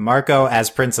with Marco as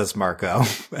Princess Marco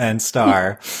and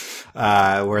Star,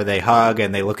 where they hug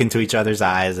and they look into each other's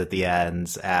eyes at the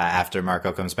end after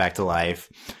Marco comes back to life.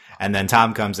 And then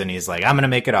Tom comes in, he's like, I'm going to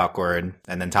make it awkward.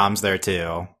 And then Tom's there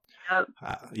too.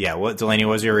 Yep. Delaney,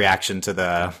 what was your reaction to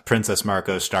the Princess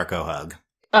Marco Starco hug?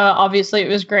 Obviously it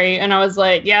was great. And I was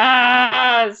like,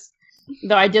 yes!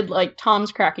 Though I did like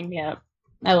Tom's cracking me up.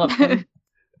 I love him.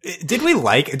 Did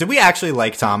we actually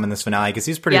like Tom in this finale? Because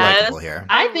he's pretty likable here.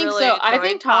 I think really so. I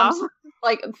think Tom's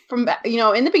like from,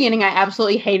 in the beginning, I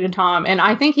absolutely hated Tom. And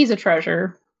I think he's a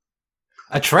treasure.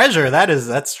 A treasure?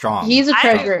 That's strong. He's a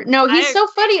treasure. He's so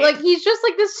funny. Like, he's just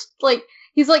like this, like,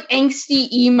 he's like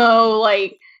angsty, emo,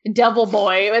 like, devil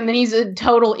boy. And then he's a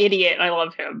total idiot. I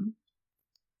love him.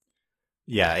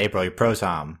 Yeah, April, you're pro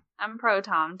Tom. I'm pro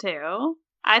Tom, too.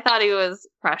 I thought he was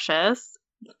precious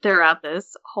throughout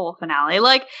this whole finale.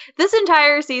 Like, this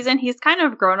entire season, he's kind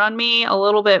of grown on me a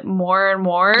little bit more and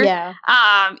more. Yeah.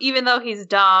 Even though he's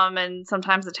dumb and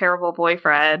sometimes a terrible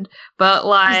boyfriend. But,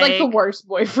 like... He's like the worst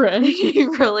boyfriend. He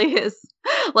really is.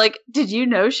 Like, did you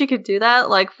know she could do that?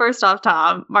 Like, first off,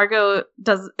 Tom, Marco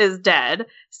is dead.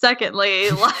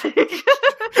 Secondly, like...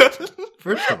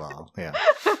 First of all, yeah.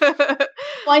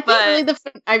 Well,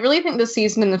 I really think this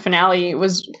season in the finale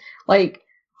was, like...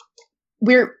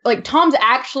 Tom's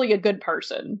actually a good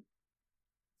person.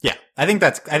 Yeah, I think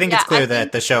it's clear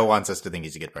that the show wants us to think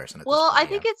he's a good person. I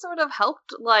think it sort of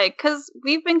helped, like, because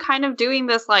we've been kind of doing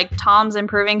this, like, Tom's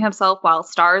improving himself while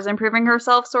Star's improving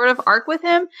herself sort of arc with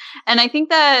him. And I think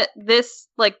that this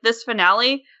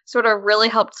finale sort of really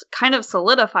helped kind of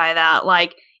solidify that.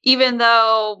 Like, even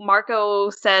though Marco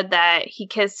said that he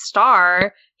kissed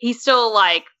Star, he still,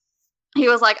 like, he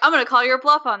was like, I'm going to call your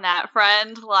bluff on that,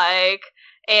 friend. Like...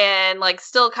 And, like,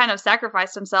 still kind of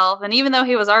sacrificed himself. And even though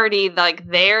he was already, like,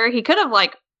 there, he could have,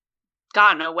 like,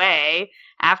 gotten away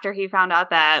after he found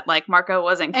out that, like, Marco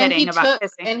wasn't kidding about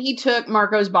kissing. And he took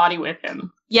Marco's body with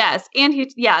him. Yes. And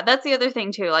that's the other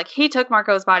thing, too. Like, he took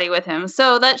Marco's body with him.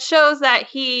 So that shows that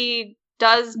he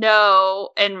does know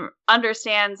and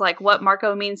understands, like, what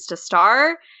Marco means to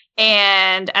Star.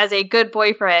 And as a good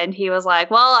boyfriend, he was like,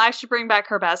 well, I should bring back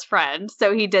her best friend.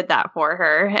 So he did that for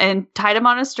her and tied him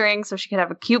on a string so she could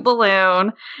have a cute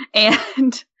balloon.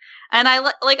 And I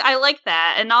like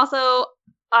that. And also,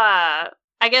 I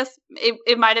guess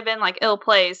it might have been like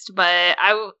ill-placed, but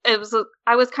I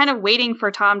was kind of waiting for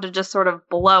Tom to just sort of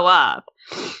blow up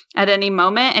at any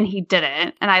moment, and he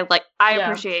didn't. And I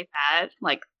appreciate that.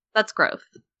 Like, that's growth.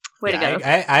 Way to go.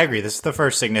 I agree. This is the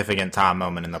first significant Tom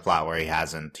moment in the plot where he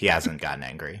hasn't gotten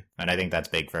angry. And I think that's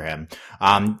big for him.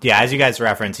 As you guys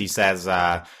reference, he says,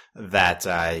 that,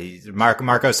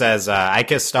 Marco says, I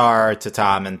kiss Star to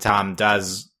Tom, and Tom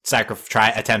does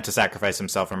attempt to sacrifice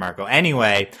himself for Marco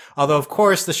anyway. Although, of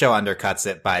course, the show undercuts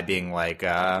it by being like,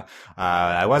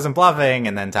 I wasn't bluffing.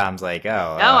 And then Tom's like,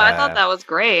 I thought that was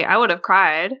great. I would have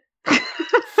cried.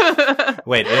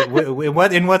 Wait,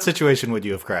 in what situation would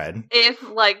you have cried? If,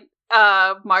 like,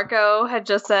 Marco had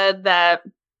just said that,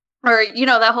 or,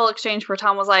 that whole exchange where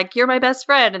Tom was like, you're my best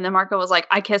friend, and then Marco was like,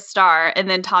 I kissed Star, and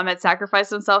then Tom had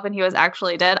sacrificed himself and he was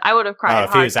actually dead, I would have cried.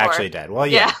 If he was actually dead. Well,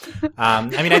 yeah. I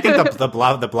mean, I think the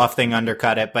bluff thing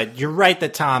undercut it, but you're right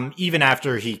that Tom, even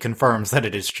after he confirms that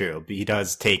it is true, he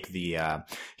does take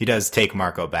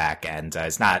Marco back, and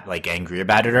is not, like, angry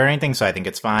about it or anything, so I think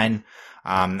it's fine.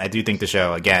 I do think the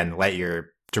show, again, let your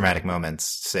dramatic moments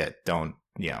sit. Don't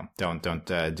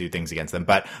don't do things against them.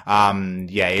 But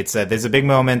it's there's a big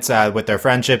moment with their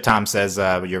friendship. Tom says,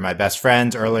 "You're my best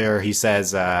friend." Earlier, he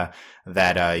says that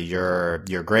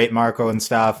you're great, Marco, and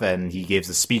stuff. And he gives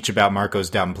a speech about Marco's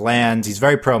dumb plans. He's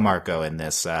very pro Marco in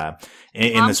this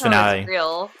in this finale. Is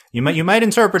real. You might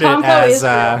interpret Tomko it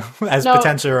as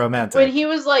potentially romantic. When he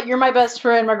was like, "You're my best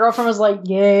friend," my girlfriend was like,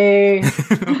 "Yay."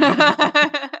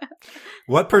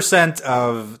 What percent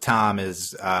of Tom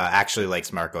is actually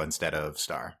likes Marco instead of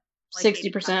Star?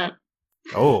 60%.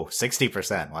 Oh,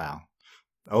 60%. Wow.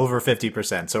 Over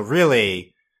 50%. So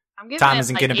really, I'm giving Tom it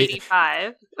isn't like going to be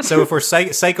 85. So if we're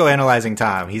psychoanalyzing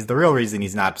Tom, he's the real reason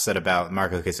he's not upset about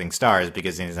Marco kissing Star is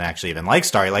because he doesn't actually even like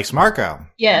Star. He likes Marco.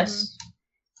 Yes.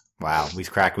 Wow, we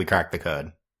cracked the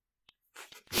code.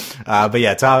 But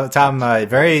yeah, Tom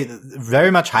very,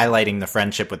 very much highlighting the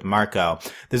friendship with Marco.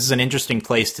 This is an interesting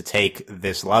place to take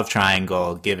this love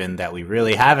triangle, given that we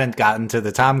really haven't gotten to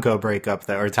the Tomko breakup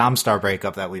or Tom Star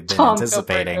breakup that we've been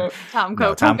anticipating.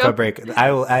 Tomko breakup.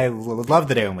 I would love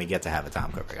the day when we get to have a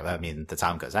Tomko breakup. I mean, the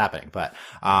Tomko's happening, but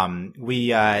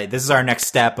this is our next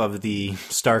step of the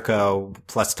Starco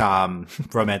plus Tom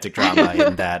romantic drama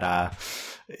in that.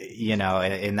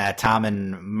 In that Tom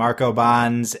and Marco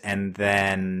bonds, and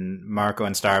then Marco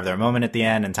and Star have their moment at the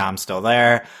end, and Tom's still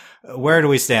there. Where do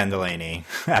we stand, Delaney,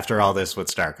 after all this with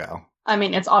Starco? I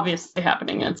mean, it's obviously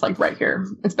happening. It's like right here.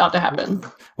 It's about to happen.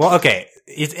 Well, okay.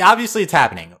 It's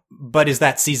happening, but is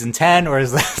that season 10 or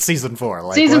is that season 4?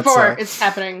 Like, season 4, it's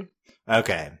happening.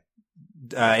 Okay.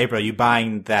 April, you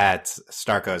buying that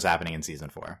Starco is happening in season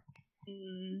 4?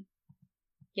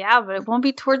 Yeah, but it won't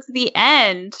be towards the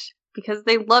end. Because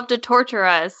they love to torture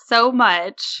us so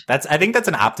much. I think that's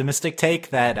an optimistic take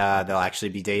that they'll actually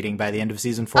be dating by the end of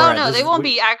season 4. Oh no, they won't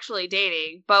be actually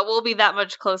dating, but we'll be that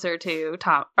much closer to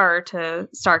Tom or to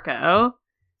Starco.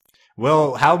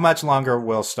 How much longer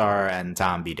will Star and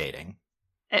Tom be dating?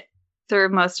 Through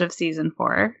most of season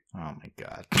 4. Oh my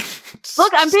god!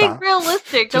 Look, I'm being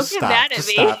realistic. Don't get mad at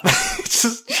me.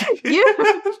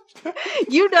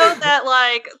 You know that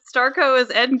like Starco is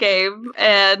Endgame,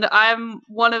 and I'm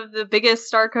one of the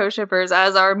biggest Starco shippers,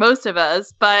 as are most of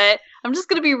us. But I'm just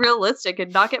gonna be realistic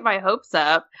and not get my hopes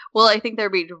up. Will I think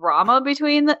there'll be drama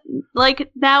between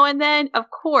now and then? Of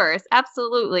course,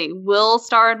 absolutely. Will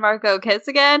Star and Marco kiss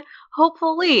again?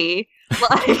 Hopefully.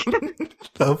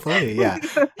 Hopefully, yeah.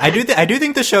 I do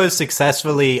think the show has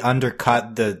successfully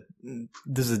undercut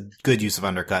this is a good use of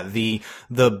undercut the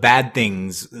bad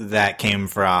things that came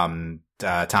from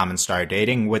Tom and Star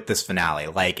dating with this finale.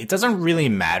 Like, it doesn't really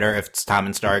matter if Tom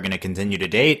and Star are going to continue to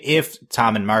date if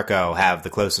Tom and Marco have the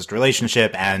closest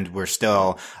relationship and we're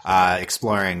still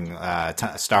exploring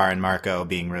Star and Marco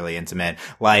being really intimate.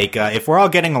 Like, if we're all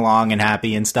getting along and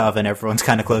happy and stuff and everyone's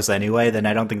kind of close anyway, then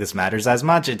I don't think this matters as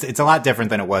much. It's a lot different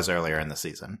than it was earlier in the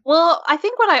season. Well, I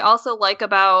think what I also like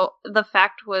about the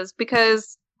fact was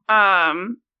because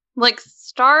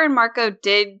Star and Marco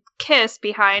did kiss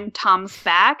behind Tom's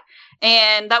back.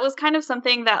 And that was kind of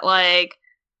something that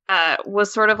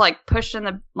was sort of pushed in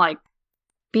the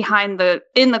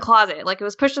in the closet. Like, it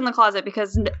was pushed in the closet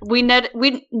because we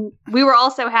were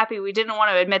all so happy we didn't want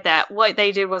to admit that what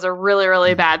they did was a really,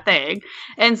 really bad thing.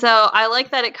 And so I like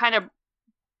that it kind of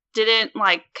didn't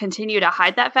continue to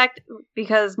hide that fact,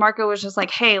 because Marco was just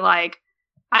like, hey,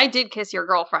 I did kiss your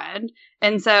girlfriend.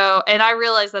 And I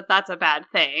realized that that's a bad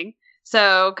thing.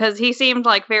 So, because he seemed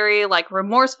very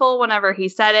remorseful whenever he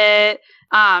said it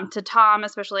to Tom,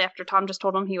 especially after Tom just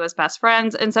told him he was best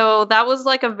friends. And so that was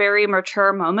a very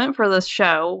mature moment for this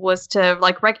show, was to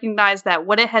recognize that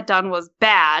what it had done was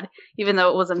bad, even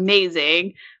though it was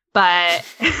amazing. But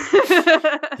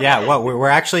yeah, we're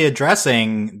actually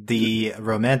addressing the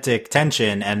romantic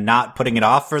tension and not putting it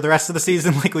off for the rest of the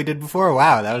season like we did before.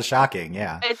 Wow, that was shocking.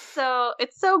 Yeah, it's so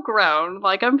grown.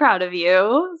 I'm proud of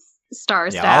you.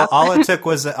 Star staff. Yeah, all it took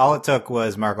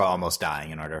was Marco almost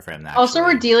dying in order for him to also,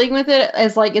 we're dealing with it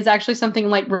as it's actually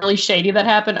something really shady that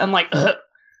happened. I'm like,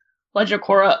 Legend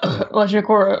Korra.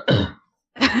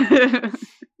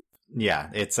 Yeah,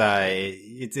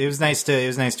 it was nice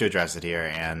to address it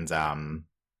here, and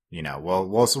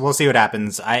we'll see what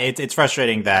happens. It's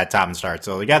frustrating that Tom and Star are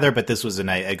still together, but this was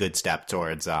a good step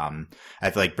towards I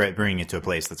feel like bringing it to a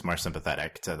place that's more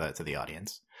sympathetic to the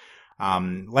audience.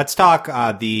 Let's talk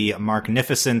the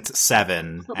Magnificent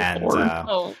Seven and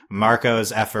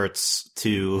Marco's efforts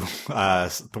to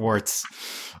thwart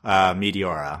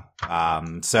Meteora.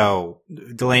 So,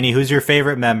 Delaney, who's your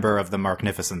favorite member of the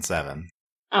Magnificent Seven?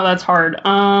 Oh, that's hard.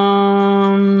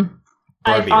 Right?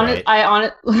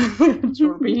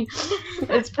 Jorby.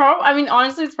 It's probably. I mean,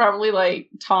 honestly, it's probably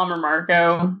Tom or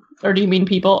Marco. Or do you mean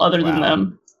people other than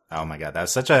them? Oh my god,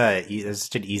 that's such an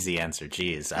easy answer.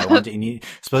 Jeez, I want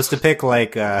supposed to pick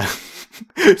like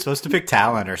supposed to pick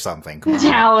Talon or something. Come on.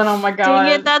 Talon, oh my god.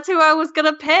 Dang it, that's who I was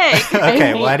gonna pick.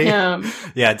 Okay, I why do hate you? him.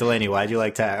 Yeah, Delaney, why'd you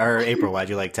like or April, why'd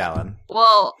you like Talon?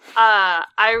 Well,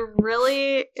 I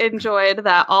really enjoyed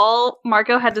that all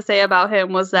Marco had to say about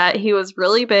him was that he was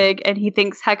really big and he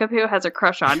thinks Hekapu has a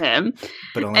crush on him.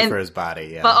 But only for his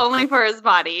body, yeah. But only for his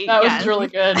body. That yes. was really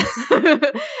good.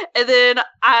 And then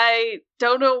I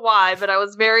don't know why, but I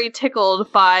was very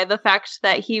tickled by the fact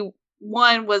that he,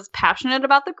 one, was passionate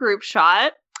about the group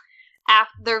shot,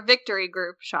 after their victory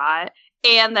group shot,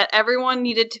 and that everyone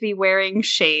needed to be wearing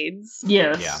shades.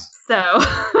 Yes. Yeah. So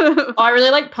Oh, I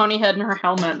really like Ponyhead and her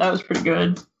helmet. That was pretty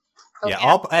good.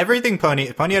 Yeah, everything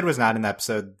Ponyhead was not in the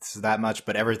episode that much,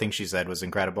 but everything she said was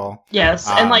incredible. Yes,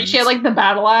 and like she had like the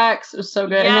battle axe. It was so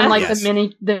good, and then like Yes.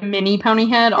 the mini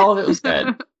Ponyhead. All of it was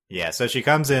good. Yeah, so she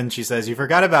comes in, she says, "You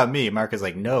forgot about me." Mark is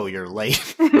like, "No, you're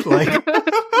late." Like,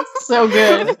 So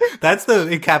good. that's the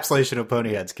encapsulation of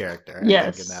Ponyhead's character. I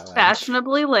Yes. think, in that one.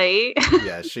 fashionably late.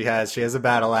 Yeah, she has a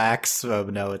battle axe. Oh,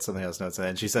 no, it's something else. No, it's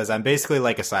and she says, "I'm basically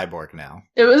like a cyborg now."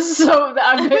 It was so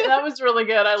that was really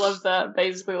good. I loved that.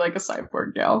 Basically, like a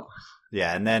cyborg gal.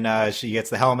 Yeah, and then she gets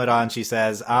the helmet on. She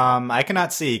says, "I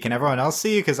cannot see. Can everyone else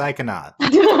see? Because I cannot."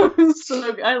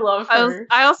 So good. I love her.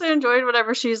 I also enjoyed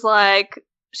whatever she's like,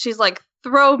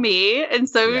 throw me. And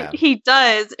so Yeah. he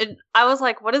does. And I was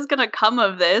like, what is going to come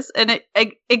of this? And it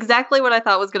exactly what I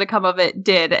thought was going to come of it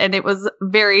did. And it was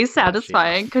very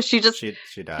satisfying because she just she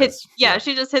dies. hits. Yeah,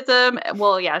 she just hits him.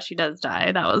 Well, yeah, she does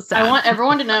die. That was sad. I want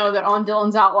everyone to know that on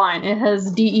Dylan's outline it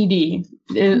has DED.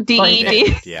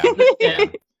 DED. Yeah. Yeah.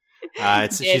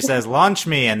 She says, "Launch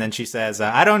me," and then she says,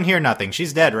 "I don't hear nothing.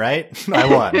 She's dead, right?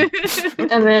 I won."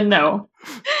 And then no.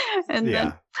 And Yeah.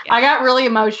 then I got really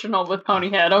emotional with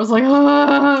Ponyhead. I was like,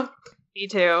 ah. me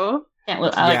too.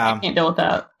 I can't deal with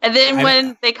that. And then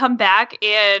when they come back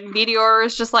and Meteor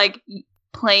is just like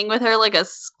playing with her like a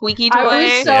squeaky toy.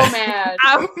 I was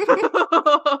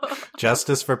so mad.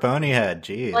 Justice for Ponyhead.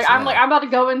 Jeez. Like I'm about to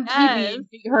go in TV and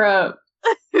beat her up.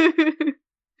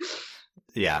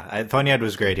 Yeah, Ponyhead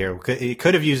was great here. He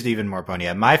could have used even more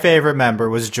Ponyhead. My favorite member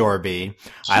was Jorby.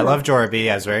 Sure. I love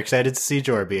Jorby. I was very excited to see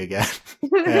Jorby again.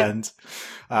 And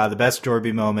the best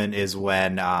Jorby moment is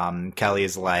when Kelly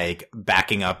is like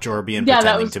backing up Jorby and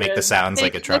pretending to make the sounds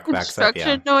like a truck backs up.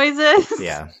 Yeah, noises.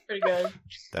 Yeah, pretty good.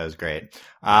 That was great.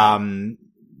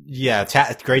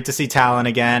 Yeah, great to see Talon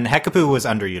again. Hekapu was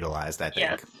underutilized, I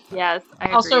think. Yes. I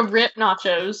agree. Also, Rip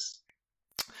Nachos.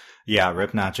 Yeah,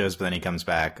 Rip Nachos, but then he comes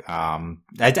back.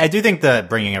 I do think I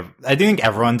do think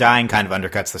everyone dying kind of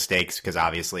undercuts the stakes because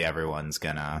obviously everyone's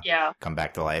gonna come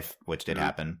back to life, which did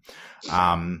happen.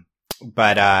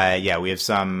 But we have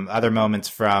some other moments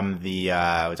from we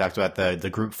talked about the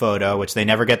group photo, which they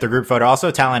never get the group photo.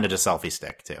 Also, Talon had a selfie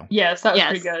stick too. Yes, that was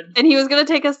pretty good. And he was gonna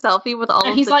take a selfie with all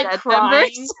of he's the like dead crying.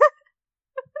 members.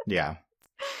 Yeah,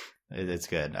 it's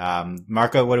good.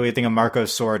 Marco, what do we think of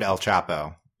Marco's sword, El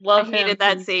Chapo? Love him. Hated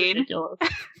that scene.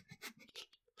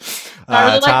 I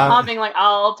really like Tom being like,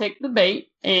 "I'll take the bait."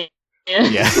 And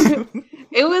yeah.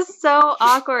 It was so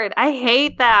awkward. I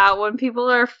hate that when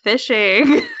people are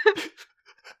fishing.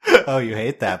 Oh, you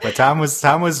hate that, but Tom was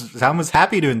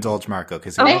happy to indulge Marco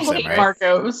because he loves him, right?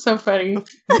 Marco, it was so funny.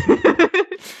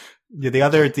 Yeah, the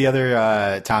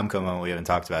other Tom moment we haven't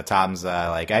talked about. Tom's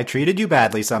like, "I treated you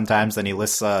badly sometimes." Then he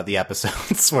lists the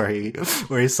episodes where he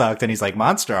sucked, and he's like,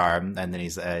 "Monster Arm," and then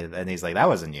he's like, "That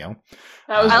wasn't you."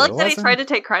 That was I like that he tried to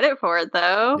take credit for it,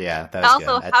 though. Yeah, that was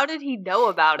also, good. how did he know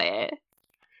about it?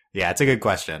 Yeah, it's a good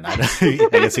question. I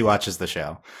guess he watches the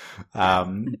show.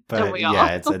 But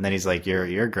yeah, and then he's like,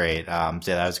 "You're great." So yeah,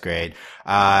 that was great.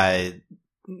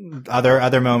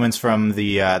 Other moments from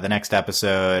the next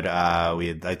episode.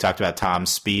 I talked about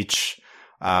Tom's speech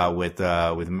with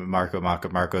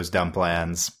Marco's dumb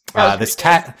plans. This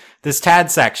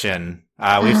Tad section. We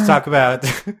have to talk about.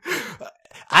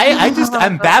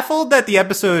 I'm baffled that the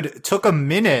episode took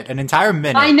an entire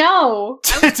minute. I know.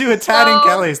 To do a Tad and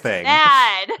Kelly's thing.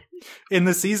 Mad. In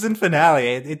the season finale,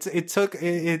 it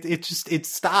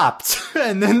stopped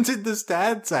and then did the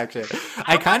Tad section.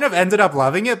 I kind of ended up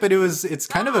loving it, but it's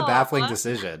kind of a baffling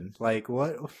decision. Like,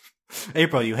 what?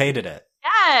 April, you hated it.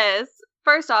 Yes.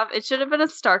 First off, it should have been a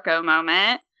Starko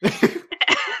moment.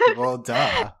 Well,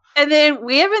 duh. And then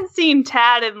we haven't seen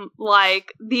Tad in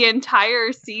like the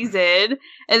entire season.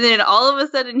 And then all of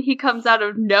a sudden he comes out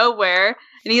of nowhere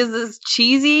and he has this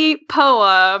cheesy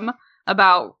poem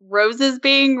about roses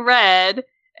being red,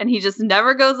 and he just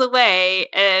never goes away.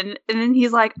 And then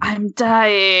he's like, "I'm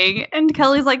dying," and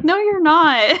Kelly's like, "No, you're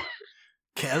not."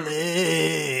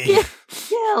 Kelly. Yeah.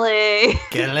 Kelly.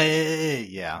 Kelly.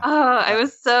 Yeah. Oh, I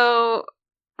was so.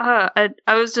 I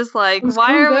was just like, Let's why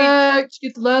come are we? back to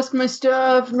get the last of my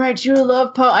stuff and write you a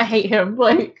love poem. I hate him.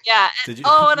 Like, Yeah. Did you-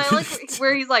 Oh, and I like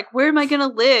where he's like, "Where am I gonna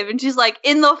live?" And she's like,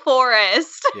 "In the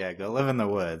forest." Yeah, go live in the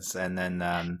woods. And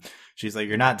then she's like,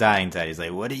 "You're not dying, Ted." He's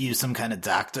like, "What are you, some kind of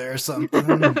doctor or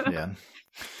something?"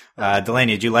 Yeah.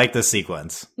 Delaney, did you like this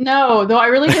sequence? no, though I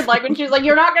really did like when she was like,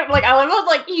 "You're not gonna like." I was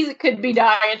like, he could be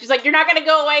dying, and she's like, "You're not gonna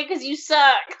go away because you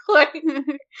suck." Like,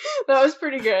 that was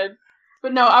pretty good.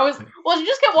 But no, she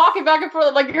just kept walking back and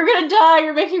forth, like, "You're gonna die.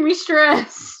 You're making me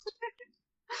stressed."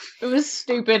 It was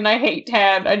stupid, and I hate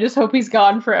Tad. I just hope he's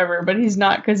gone forever, but he's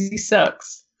not because he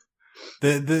sucks.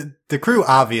 The crew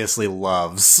obviously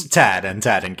loves Tad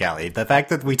and Kelly. The fact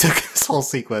that we took this whole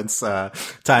sequence,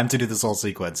 time to do this whole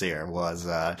sequence here was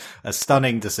a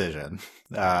stunning decision.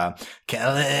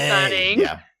 Kelly, Stunning.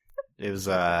 yeah, it was.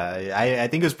 I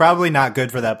think it was probably not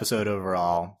good for the episode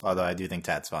overall. Although I do think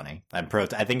Tad's funny. I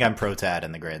think I'm pro Tad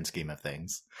in the grand scheme of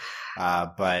things.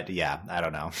 But yeah, I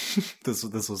don't know. This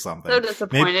was something. So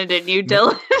disappointed in you,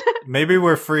 Dylan. Maybe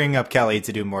we're freeing up Kelly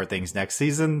to do more things next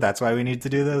season. That's why we need to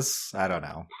do this. I don't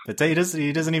know. But he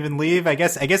doesn't even leave. I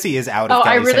guess he is out of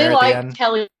Kelly's I really hair at the like end.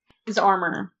 Kelly's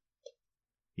armor.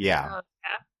 Yeah.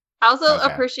 I also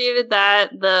Okay. appreciated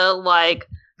that the like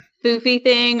foofy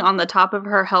thing on the top of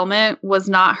her helmet was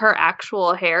not her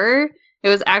actual hair. It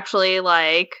was actually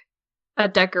like a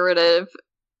decorative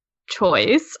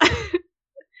choice.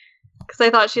 Because I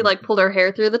thought she like pulled her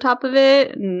hair through the top of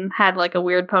it and had like a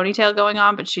weird ponytail going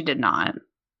on, but she did not.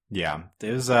 Yeah.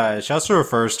 It was, she also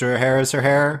refers to her hair as her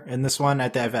hair in this one.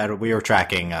 We were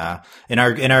tracking, in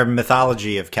our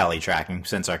mythology of Kelly tracking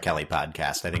since our Kelly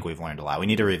podcast. I think we've learned a lot. We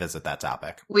need to revisit that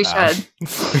topic. We should.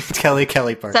 Kelly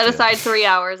part Set 2. aside 3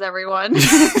 hours, everyone.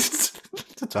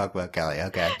 To talk about Kelly.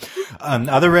 Okay.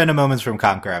 Other random moments from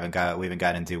Conquer we haven't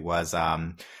got into was,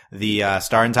 the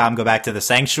Star and Tom go back to the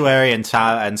sanctuary and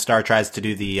Star tries to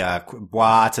do the,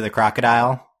 bois to the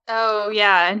crocodile. Oh,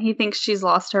 yeah. And he thinks she's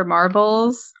lost her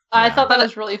marbles. I Yeah. thought that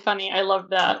was really funny. I loved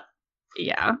that.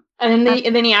 Yeah. And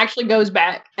then he actually goes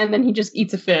back, and then he just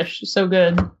eats a fish. So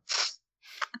good.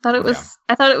 I thought it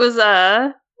was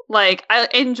like I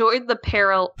enjoyed the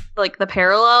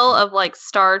parallel of like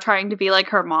Star trying to be like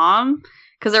her mom,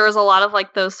 because there was a lot of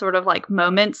like those sort of like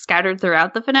moments scattered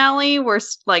throughout the finale where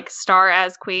like Star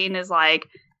as queen is like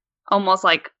almost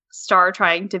like Star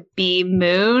trying to be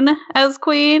Moon as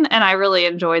queen, and I really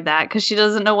enjoyed that because she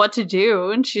doesn't know what to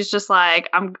do and she's just like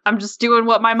I'm just doing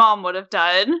what my mom would have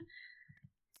done.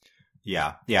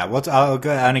 Yeah. Well, I'm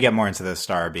gonna get more into the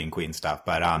Star being queen stuff,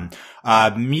 but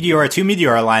two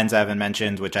Meteora lines I haven't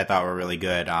mentioned, which I thought were really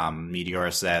good.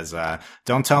 Meteora says,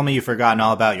 "Don't tell me you've forgotten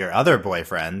all about your other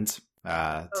boyfriend."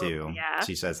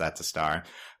 She says that to Star,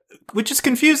 which is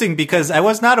confusing because I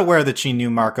was not aware that she knew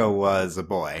Marco was a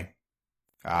boy.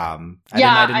 I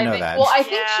didn't know that. Well, I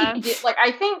think she did. Like,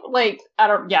 I think, like, I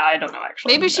don't know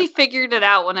actually. Maybe she figured it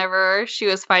out whenever she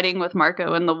was fighting with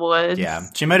Marco in the woods. Yeah,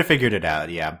 she might have figured it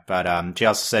out, yeah. But she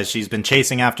also says she's been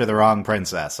chasing after the wrong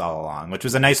princess all along, which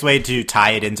was a nice way to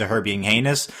tie it into her being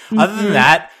heinous. Mm-hmm. Other than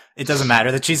that, it doesn't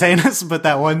matter that she's heinous, but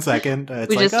that 1 second,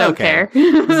 it's we like, just don't care.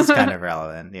 This is kind of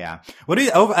relevant, yeah. We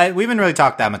haven't really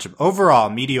talked that much. Overall,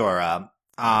 Meteora,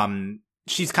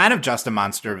 she's kind of just a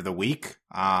monster of the week.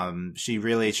 She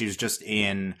was just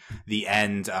in the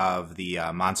end of the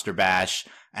Monster Bash,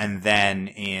 and then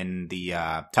in the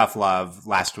Tough Love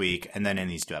last week, and then in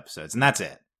these 2 episodes, and that's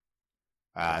it.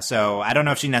 So I don't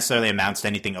know if she necessarily amounts to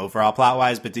anything overall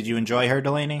plot-wise, but did you enjoy her,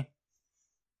 Delaney?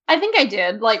 I think I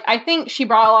did. Like, I think she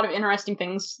brought a lot of interesting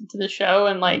things to the show,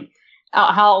 and like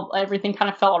how everything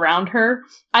kind of fell around her.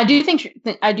 I do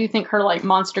think her like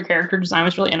monster character design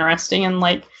was really interesting, and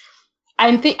like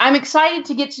I'm excited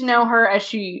to get to know her as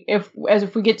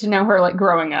if we get to know her like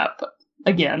growing up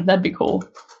again. That'd be cool.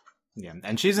 Yeah,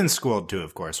 and she's in Schooled too,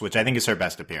 of course, which I think is her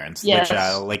best appearance. Yes. Which,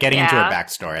 like, getting into her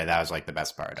backstory, that was like the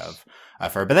best part of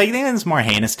her. But I think it's more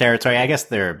heinous territory. I guess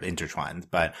they're intertwined.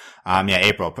 But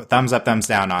April, put thumbs up, thumbs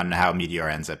down on how Meteor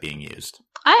ends up being used.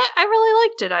 I really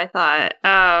liked it. I thought.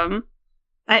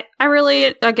 I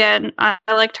really, again, I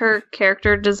liked her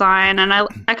character design, and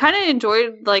I kind of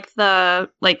enjoyed like the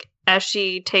like as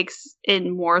she takes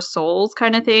in more souls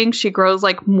kind of thing. She grows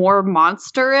like more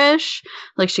monsterish.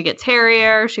 Like she gets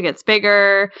hairier, she gets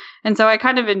bigger, and so I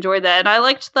kind of enjoyed that. And I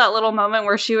liked that little moment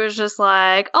where she was just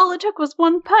like, "All it took was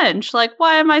 1 punch. Like,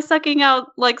 why am I sucking out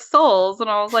like souls?"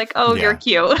 And I was like, "Oh, Yeah. you're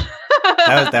cute."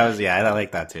 that was I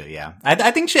like that too. Yeah,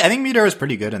 I think Meteor was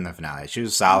pretty good in the finale. She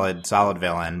was solid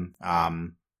villain.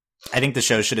 I think the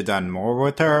show should have done more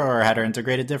with her or had her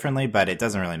integrated differently, but it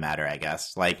doesn't really matter, I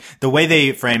guess. Like the way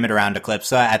they frame it around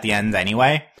Eclipsa at the end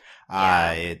anyway.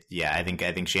 I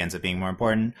think she ends up being more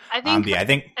important. I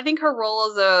think her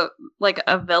role as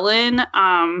a villain,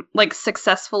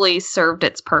 successfully served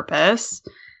its purpose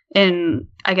in,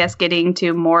 I guess, getting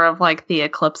to more of like the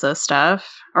Eclipsa stuff,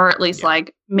 or at least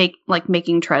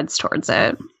making treads towards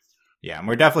it. Yeah, and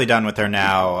we're definitely done with her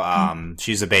now.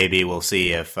 She's a baby. We'll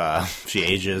see if she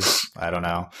ages. I don't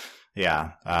know.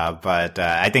 Yeah, but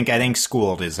I think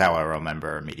Schooled is how I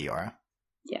remember Meteora.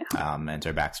 Yeah. And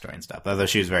her backstory and stuff. Although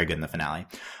she was very good in the finale.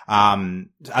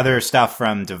 Other stuff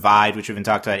from Divide, which we've been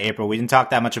talking about April. We didn't talk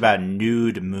that much about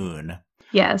Nude Moon.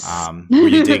 Yes. Were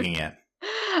you digging it?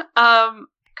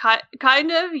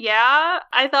 Kind of, yeah.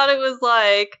 I thought it was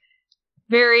like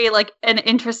very like an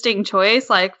interesting choice.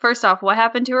 Like, first off, what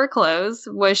happened to her clothes?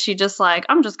 Was she just like,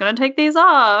 I'm just gonna take these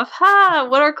off? Ha!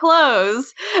 What are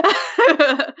clothes?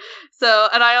 So,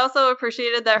 and I also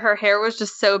appreciated that her hair was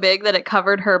just so big that it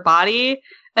covered her body,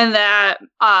 and that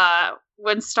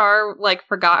when Star like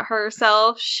forgot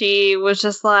herself, she was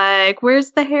just like,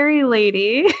 "Where's the hairy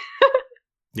lady?"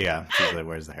 Yeah, she's like,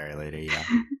 "Where's the hairy lady?" Yeah,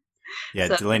 yeah.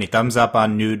 So, Delaney, thumbs up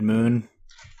on Nude Moon.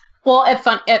 Well,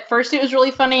 at first it was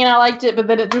really funny and I liked it, but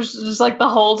then it was just like the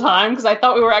whole time because I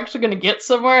thought we were actually going to get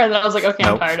somewhere, and then I was like, okay,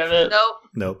 I'm tired of it.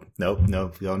 Nope. Don't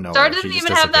know. Star didn't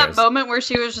even have that moment where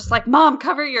she was just like, "Mom,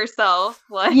 cover yourself."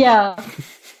 Like, yeah.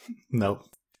 Nope,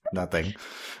 nothing.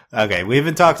 Okay, we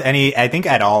haven't talked I think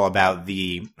at all about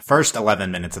the first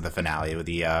 11 minutes of the finale, with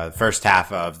the first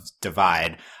half of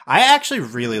Divide. I actually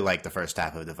really liked the first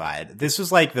half of Divide. This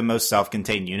was like the most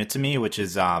self-contained unit to me, which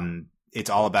is it's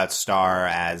all about Star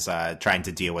as trying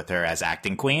to deal with her as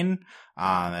acting queen,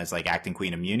 as like acting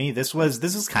queen immunity. This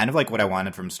is kind of like what I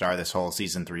wanted from Star this whole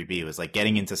season 3B, was like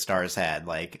getting into Star's head,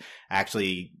 like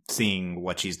actually seeing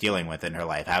what she's dealing with in her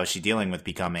life. How is she dealing with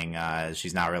becoming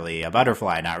she's not really a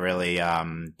butterfly, not really a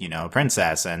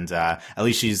princess, and at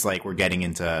least she's like, we're getting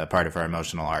into part of her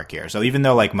emotional arc here. So even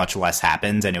though like much less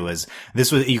happened, and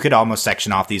you could almost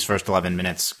section off these first 11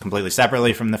 minutes completely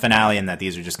separately from the finale, and that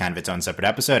these are just kind of its own separate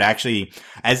episode. Actually,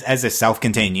 as a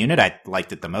self-contained unit, I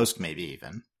liked it the most, maybe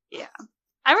even. Yeah.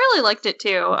 I really liked it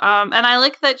too. And I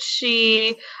like that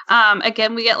she,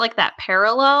 again, we get like that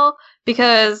parallel,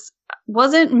 because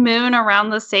wasn't Moon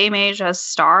around the same age as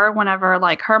Star whenever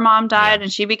like her mom died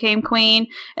and she became queen?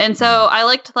 And so I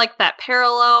liked like that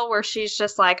parallel where she's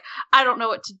just like, I don't know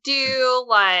what to do.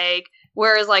 Like,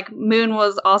 whereas like Moon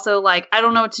was also like, I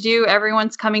don't know what to do.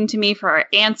 Everyone's coming to me for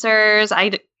answers.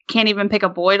 I can't even pick a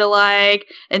boy to like,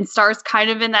 and Star's kind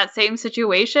of in that same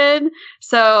situation.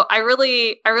 So I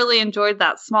really enjoyed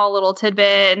that small little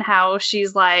tidbit, and how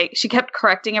she's like, she kept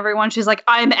correcting everyone. She's like,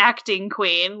 I'm acting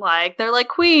queen. Like, they're like,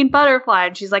 queen, butterfly,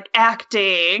 and she's like,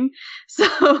 acting. So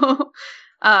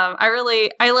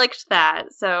I liked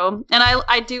that. So, and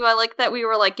I like that we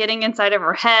were like getting inside of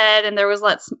her head, and there was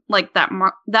like that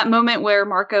moment where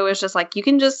Marco is just like, you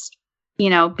can just,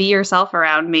 be yourself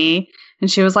around me. And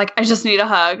she was like, I just need a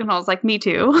hug. And I was like, me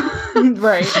too.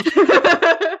 Right.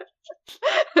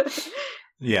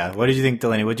 Yeah. What did you think,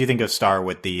 Delaney? What did you think of Star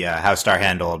with the how Star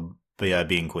handled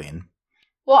being queen?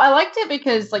 Well, I liked it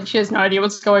because like she has no idea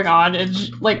what's going on, and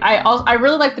like I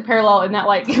really like the parallel in that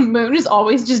like Moon is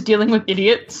always just dealing with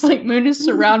idiots. Like Moon is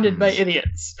surrounded by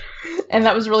idiots, and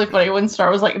that was really funny when Star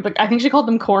was like I think she called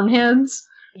them cornheads.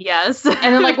 Yes. And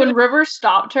then like when River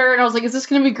stopped her, and I was like, is this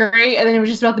gonna be great? And then it was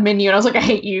just about the menu, and I was like, I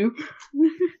hate you.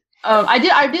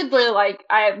 I did really like,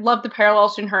 I love the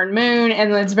parallels between her and Moon,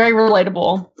 and it's very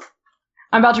relatable.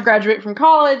 I'm about to graduate from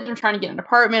college, I'm trying to get an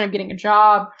apartment, I'm getting a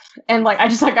job, and like I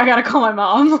gotta call my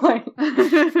mom. Like,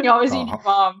 you always need your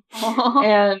mom.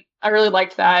 And I really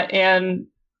liked that, and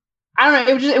I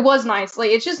don't know, it was nice.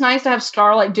 Like, it's just nice to have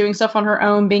Star like doing stuff on her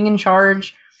own, being in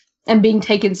charge and being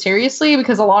taken seriously,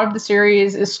 because a lot of the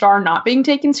series is Star not being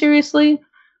taken seriously.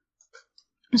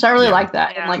 So I really like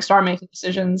that, and like Star making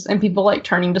decisions and people like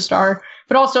turning to Star,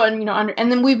 but also, and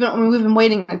and then we've been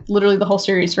waiting like literally the whole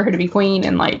series for her to be queen,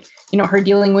 and like her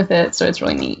dealing with it. So it's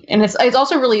really neat, and it's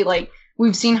also really like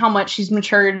we've seen how much she's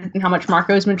matured and how much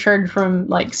Marco's matured from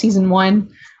like season 1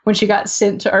 when she got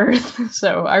sent to Earth.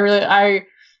 So I really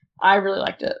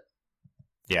liked it.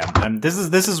 Yeah, this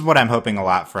is what I'm hoping a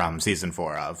lot from season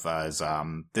 4 of.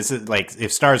 This is like,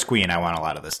 if Star's queen, I want a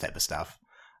lot of this type of stuff.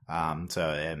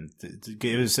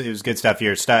 It was good stuff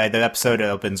here. The episode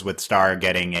opens with Star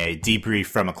getting a debrief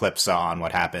from Eclipsa on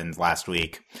what happened last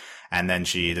week. and then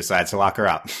she decides to lock her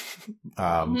up.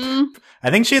 I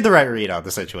think she had the right read on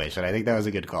the situation. I think that was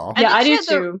a good call. Yeah, I do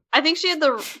too. I think she had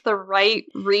the right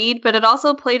read, but it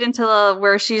also played into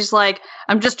where she's like,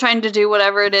 I'm just trying to do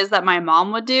whatever it is that my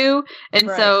mom would do. And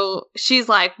so she's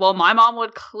like, well, my mom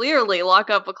would clearly lock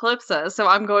up Eclipsa, so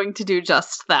I'm going to do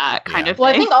just that kind of thing.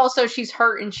 Well, I think also she's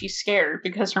hurt and she's scared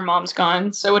because her mom's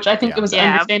gone, so which I think it was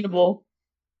understandable.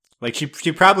 Like, she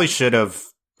probably should have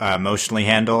emotionally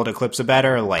handled Eclipsa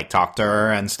better, like talked to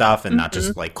her and stuff, and not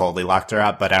just like coldly locked her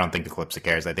up. But I don't think Eclipsa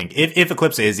cares. I think if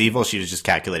Eclipsa is evil, she was just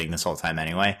calculating this whole time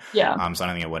anyway. Yeah. So I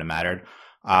don't think it would have mattered.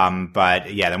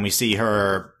 But yeah, then we see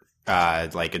her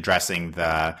like addressing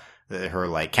her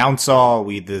like council.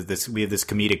 We have this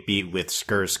comedic beat with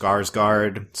Sir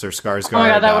Skarsgård. Oh my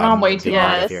god, that went on way too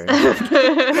fast.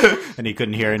 And he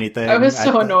couldn't hear anything. I was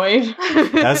so annoyed.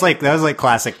 That was like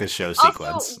classic this show sequence.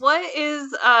 Also, what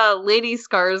is Lady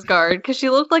Skarsgård? Because she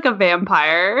looked like a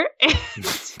vampire. I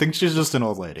think she's just an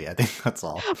old lady. I think that's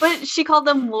all. But she called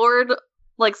them Lord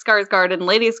like Skarsgård and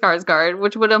Lady Skarsgård,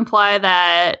 which would imply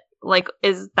that like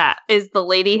is the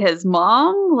lady his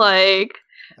mom? Like,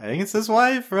 I think it's his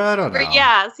wife. I don't know.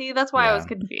 Yeah, see, that's why I was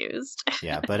confused.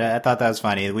 Yeah, but I thought that was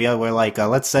funny. Were like,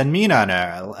 let's send Mina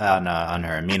on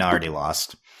her. Mina already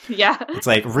lost. Yeah. It's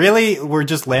like, really? We're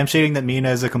just lampshading that Mina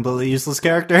is a completely useless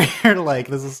character here? Like,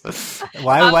 this is...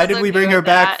 Why did we bring her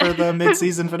back for the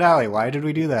mid-season finale? Why did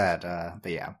we do that?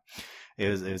 But yeah, it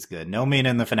was good. No Mina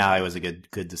in the finale was a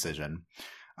good decision.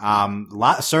 Sir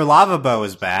Lavabo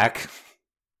is back.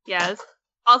 Yes.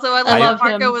 Also, I love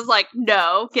Marco was like,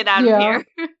 no, get out of here.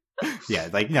 Yeah,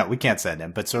 like, no, we can't send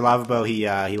him. But Sir Lavabo, he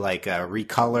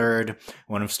recolored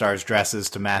one of Star's dresses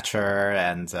to match her,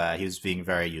 and he was being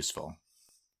very useful.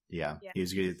 Yeah. He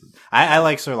was good. I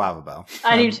like Sir Lavabo.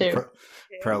 I do too.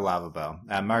 Pro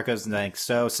Lavabo. Marco's like,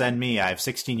 so send me. I have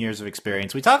 16 years of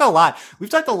experience. We've talked a lot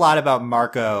about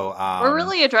Marco. We're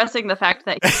really addressing the fact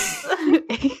that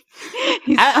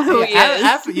he's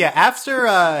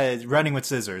after Running with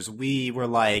Scissors, we were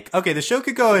like, okay, the show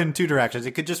could go in two directions.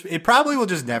 It probably will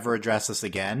just never address this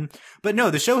again. But no,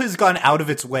 the show has gone out of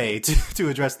its way to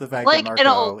address the fact that Marco in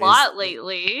a lot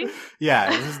lately.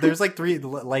 Yeah, there's like three,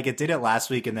 like it did it last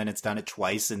week, and then it's done it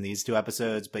twice in these two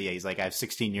episodes. But yeah, he's like, I have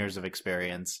 16 years of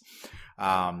experience.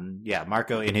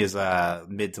 Marco in his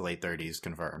mid to late 30s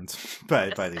confirmed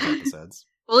by these episodes.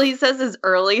 Well, he says his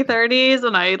early 30s,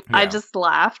 and I just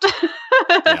laughed.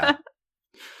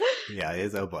 Yeah, it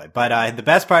is, oh boy. But the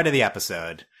best part of the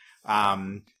episode,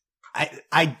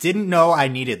 I didn't know I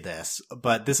needed this,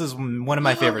 but this is one of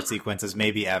my favorite sequences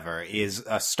maybe ever, is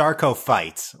a Starco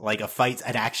fight, like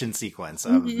an action sequence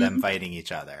of them fighting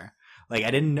each other. Like,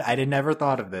 I never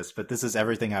thought of this, but this is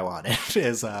everything I wanted,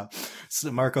 is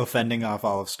Marco fending off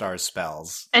all of Star's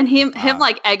spells. And him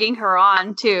like egging her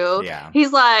on, too. Yeah.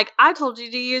 He's like, I told you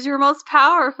to use your most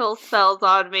powerful spells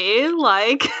on me,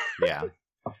 like... Yeah.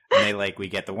 And we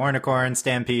get the Warnicorn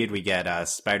Stampede, we get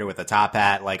Spider with a top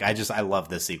hat. Like, I love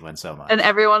this sequence so much. And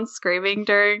everyone's screaming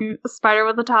during Spider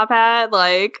with a top hat,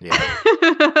 like...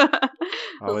 Yeah.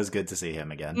 Always good to see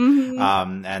him again.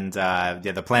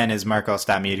 The plan is Marco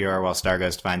stop Meteor while Star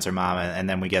goes to find her mom, and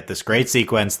then we get this great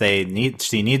sequence.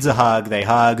 She needs a hug. They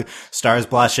hug. Star's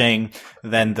blushing.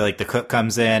 Then the cook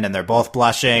comes in, and they're both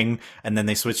blushing. And then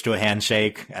they switch to a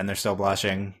handshake, and they're still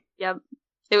blushing. Yep,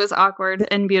 it was awkward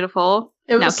and beautiful.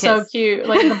 It was so cute.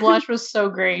 Like, the blush was so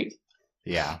great.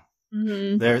 Yeah,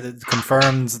 it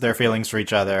confirms their feelings for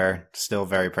each other. Still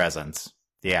very present.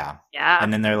 Yeah.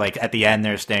 And then they're like, at the end,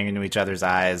 they're staring into each other's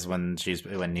eyes when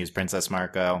he's Princess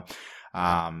Marco.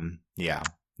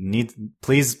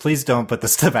 Please don't put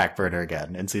this to back burner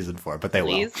again in season 4, but they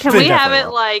will. Can we have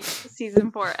it like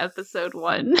season 4, episode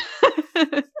 1?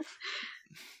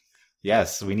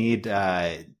 Yes, we need,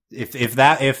 if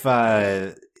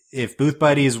Booth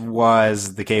Buddies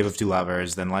was the Cave of Two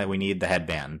Lovers, then we need the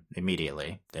headband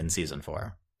immediately in season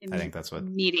 4. I think that's what...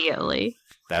 Immediately.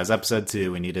 That was episode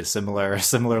 2. We need it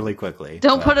similarly quickly.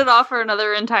 Don't put it off for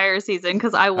another entire season,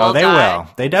 because I will they will.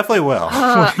 They definitely will.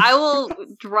 I will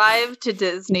drive to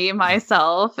Disney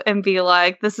myself and be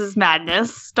like, this is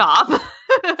madness. Stop.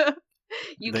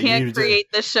 You can't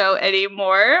create the show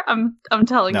anymore. I'm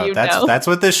telling you, no. That's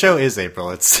what this show is,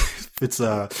 April. It's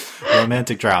a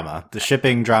romantic drama. The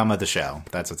shipping drama, the show.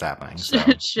 That's what's happening. So.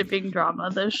 Shipping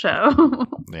drama, the show.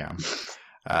 Yeah.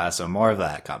 So more of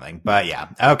that coming. But yeah.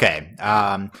 Okay.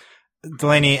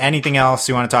 Delaney, anything else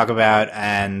you want to talk about,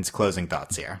 and closing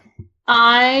thoughts here?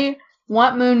 I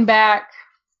want Moon back.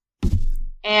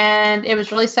 And it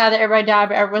was really sad that everybody died,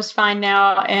 but everyone's fine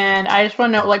now. And I just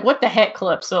want to know, what the heck,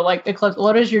 Calypso? Eclipse,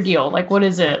 what is your deal? What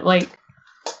is it?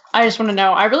 I just want to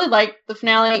know. I really liked the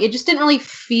finale. It just didn't really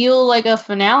feel like a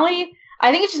finale.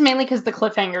 I think it's just mainly because the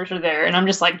cliffhangers are there, and I'm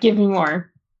just like, give me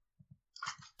more.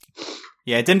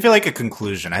 Yeah, it didn't feel like a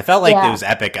conclusion. I felt like it was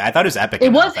epic. I thought it was epic.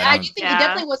 It was. I do think it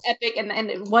definitely was epic, and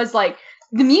it was like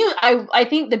the music. I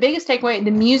think the biggest takeaway: the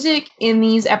music in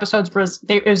these episodes was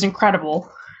incredible.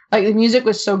 Like the music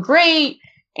was so great,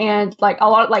 and like a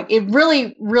lot, like it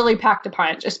really, really packed a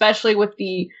punch, especially with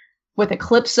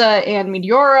Eclipsa and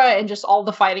Meteora, and just all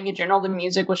the fighting in general. The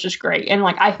music was just great, and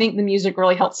like I think the music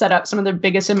really helped set up some of the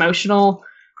biggest emotional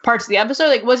parts of the episode.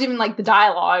 Like it wasn't even like the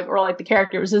dialogue or like the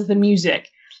characters, it was the music.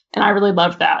 And I really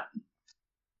loved that.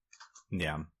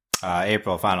 Yeah.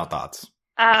 April, final thoughts.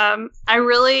 I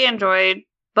really enjoyed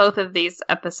both of these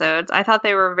episodes. I thought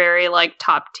they were very like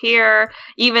top tier,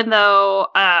 even though,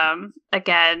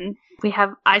 again,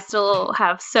 I still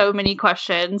have so many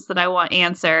questions that I want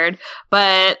answered,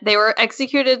 but they were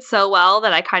executed so well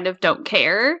that I kind of don't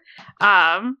care.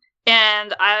 And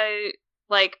I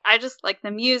just like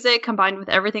the music combined with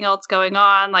everything else going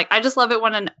on. Like, I just love it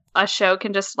when a show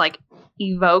can just like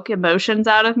evoke emotions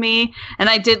out of me. And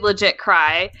I did legit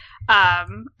cry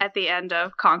at the end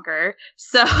of Conquer.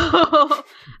 So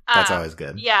that's always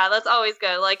good. Yeah, that's always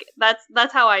good. Like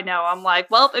that's how I know. I'm like,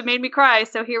 well, it made me cry,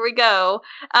 so here we go.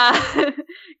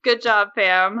 Good job,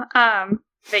 fam.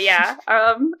 But yeah,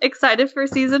 excited for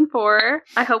season 4.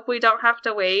 I hope we don't have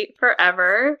to wait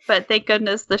forever, but thank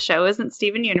goodness the show isn't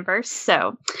Steven Universe,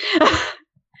 so.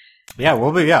 Yeah,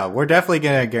 we're definitely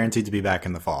guaranteed to be back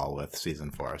in the fall with season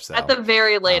 4. So at the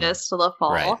very latest to the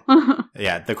fall. Right.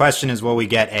 Yeah, the question is, will we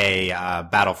get a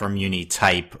Battle for Muni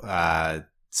type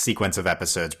sequence of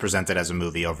episodes presented as a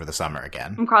movie over the summer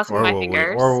again? I'm crossing my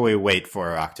fingers. Or will we wait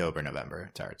for October,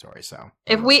 November territory? So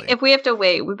if we have to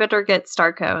wait, we better get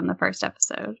Starco in the first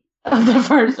episode. The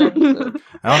first episode.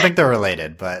 I don't think they're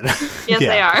related, but yes,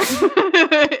 they are.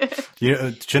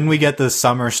 Shouldn't we get the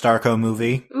summer Starco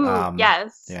movie? Ooh,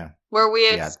 yes. Yeah. Where we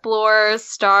explore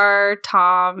Star,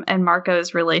 Tom, and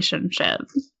Marco's relationship.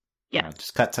 Yeah.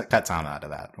 Just cut Tom out of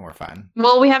that. We're fine.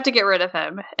 Well, we have to get rid of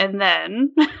him, and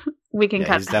then we can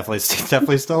cut. He's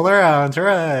definitely still around,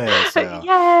 right? So.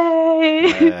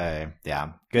 Yay!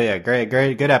 Yeah. Good.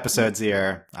 Good episodes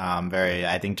here.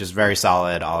 I think just very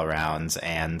solid all around,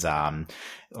 and a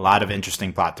lot of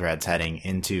interesting plot threads heading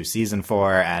into season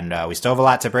 4. And we still have a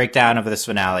lot to break down over this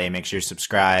finale. Make sure you're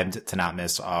subscribed to not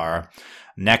miss our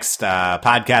next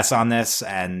podcast on this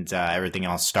and everything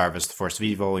else. Star vs. the Force of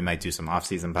Evil. We might do some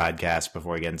off-season podcasts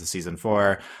before we get into season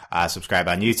 4. Subscribe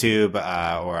on YouTube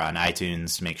or on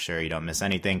iTunes. Make sure you don't miss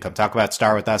anything. Come talk about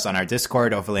Star with us on our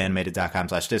Discord,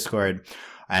 overlyanimated.com/Discord.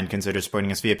 And consider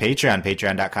supporting us via Patreon,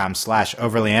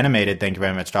 patreon.com/overlyanimated. Thank you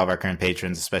very much to all of our current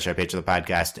patrons, especially our patron of the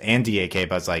podcast, and DAK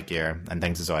Buzz Lightyear. And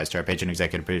thanks as always to our patron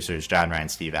executive producers, John, Ryan,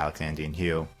 Steve, Alex, Andy, and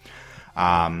Hugh.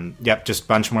 Just a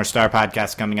bunch more Star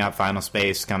podcasts coming up. Final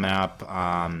Space coming up.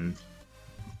 I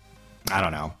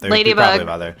don't know. There's Ladybug.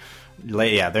 Probably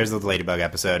there's the Ladybug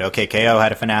episode. OKKO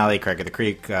had a finale. Craig of the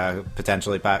Creek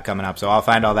potentially coming up. So I'll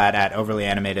find all that at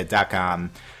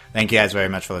overlyanimated.com. Thank you guys very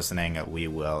much for listening. We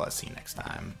will see you next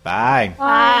time. Bye.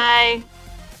 Bye.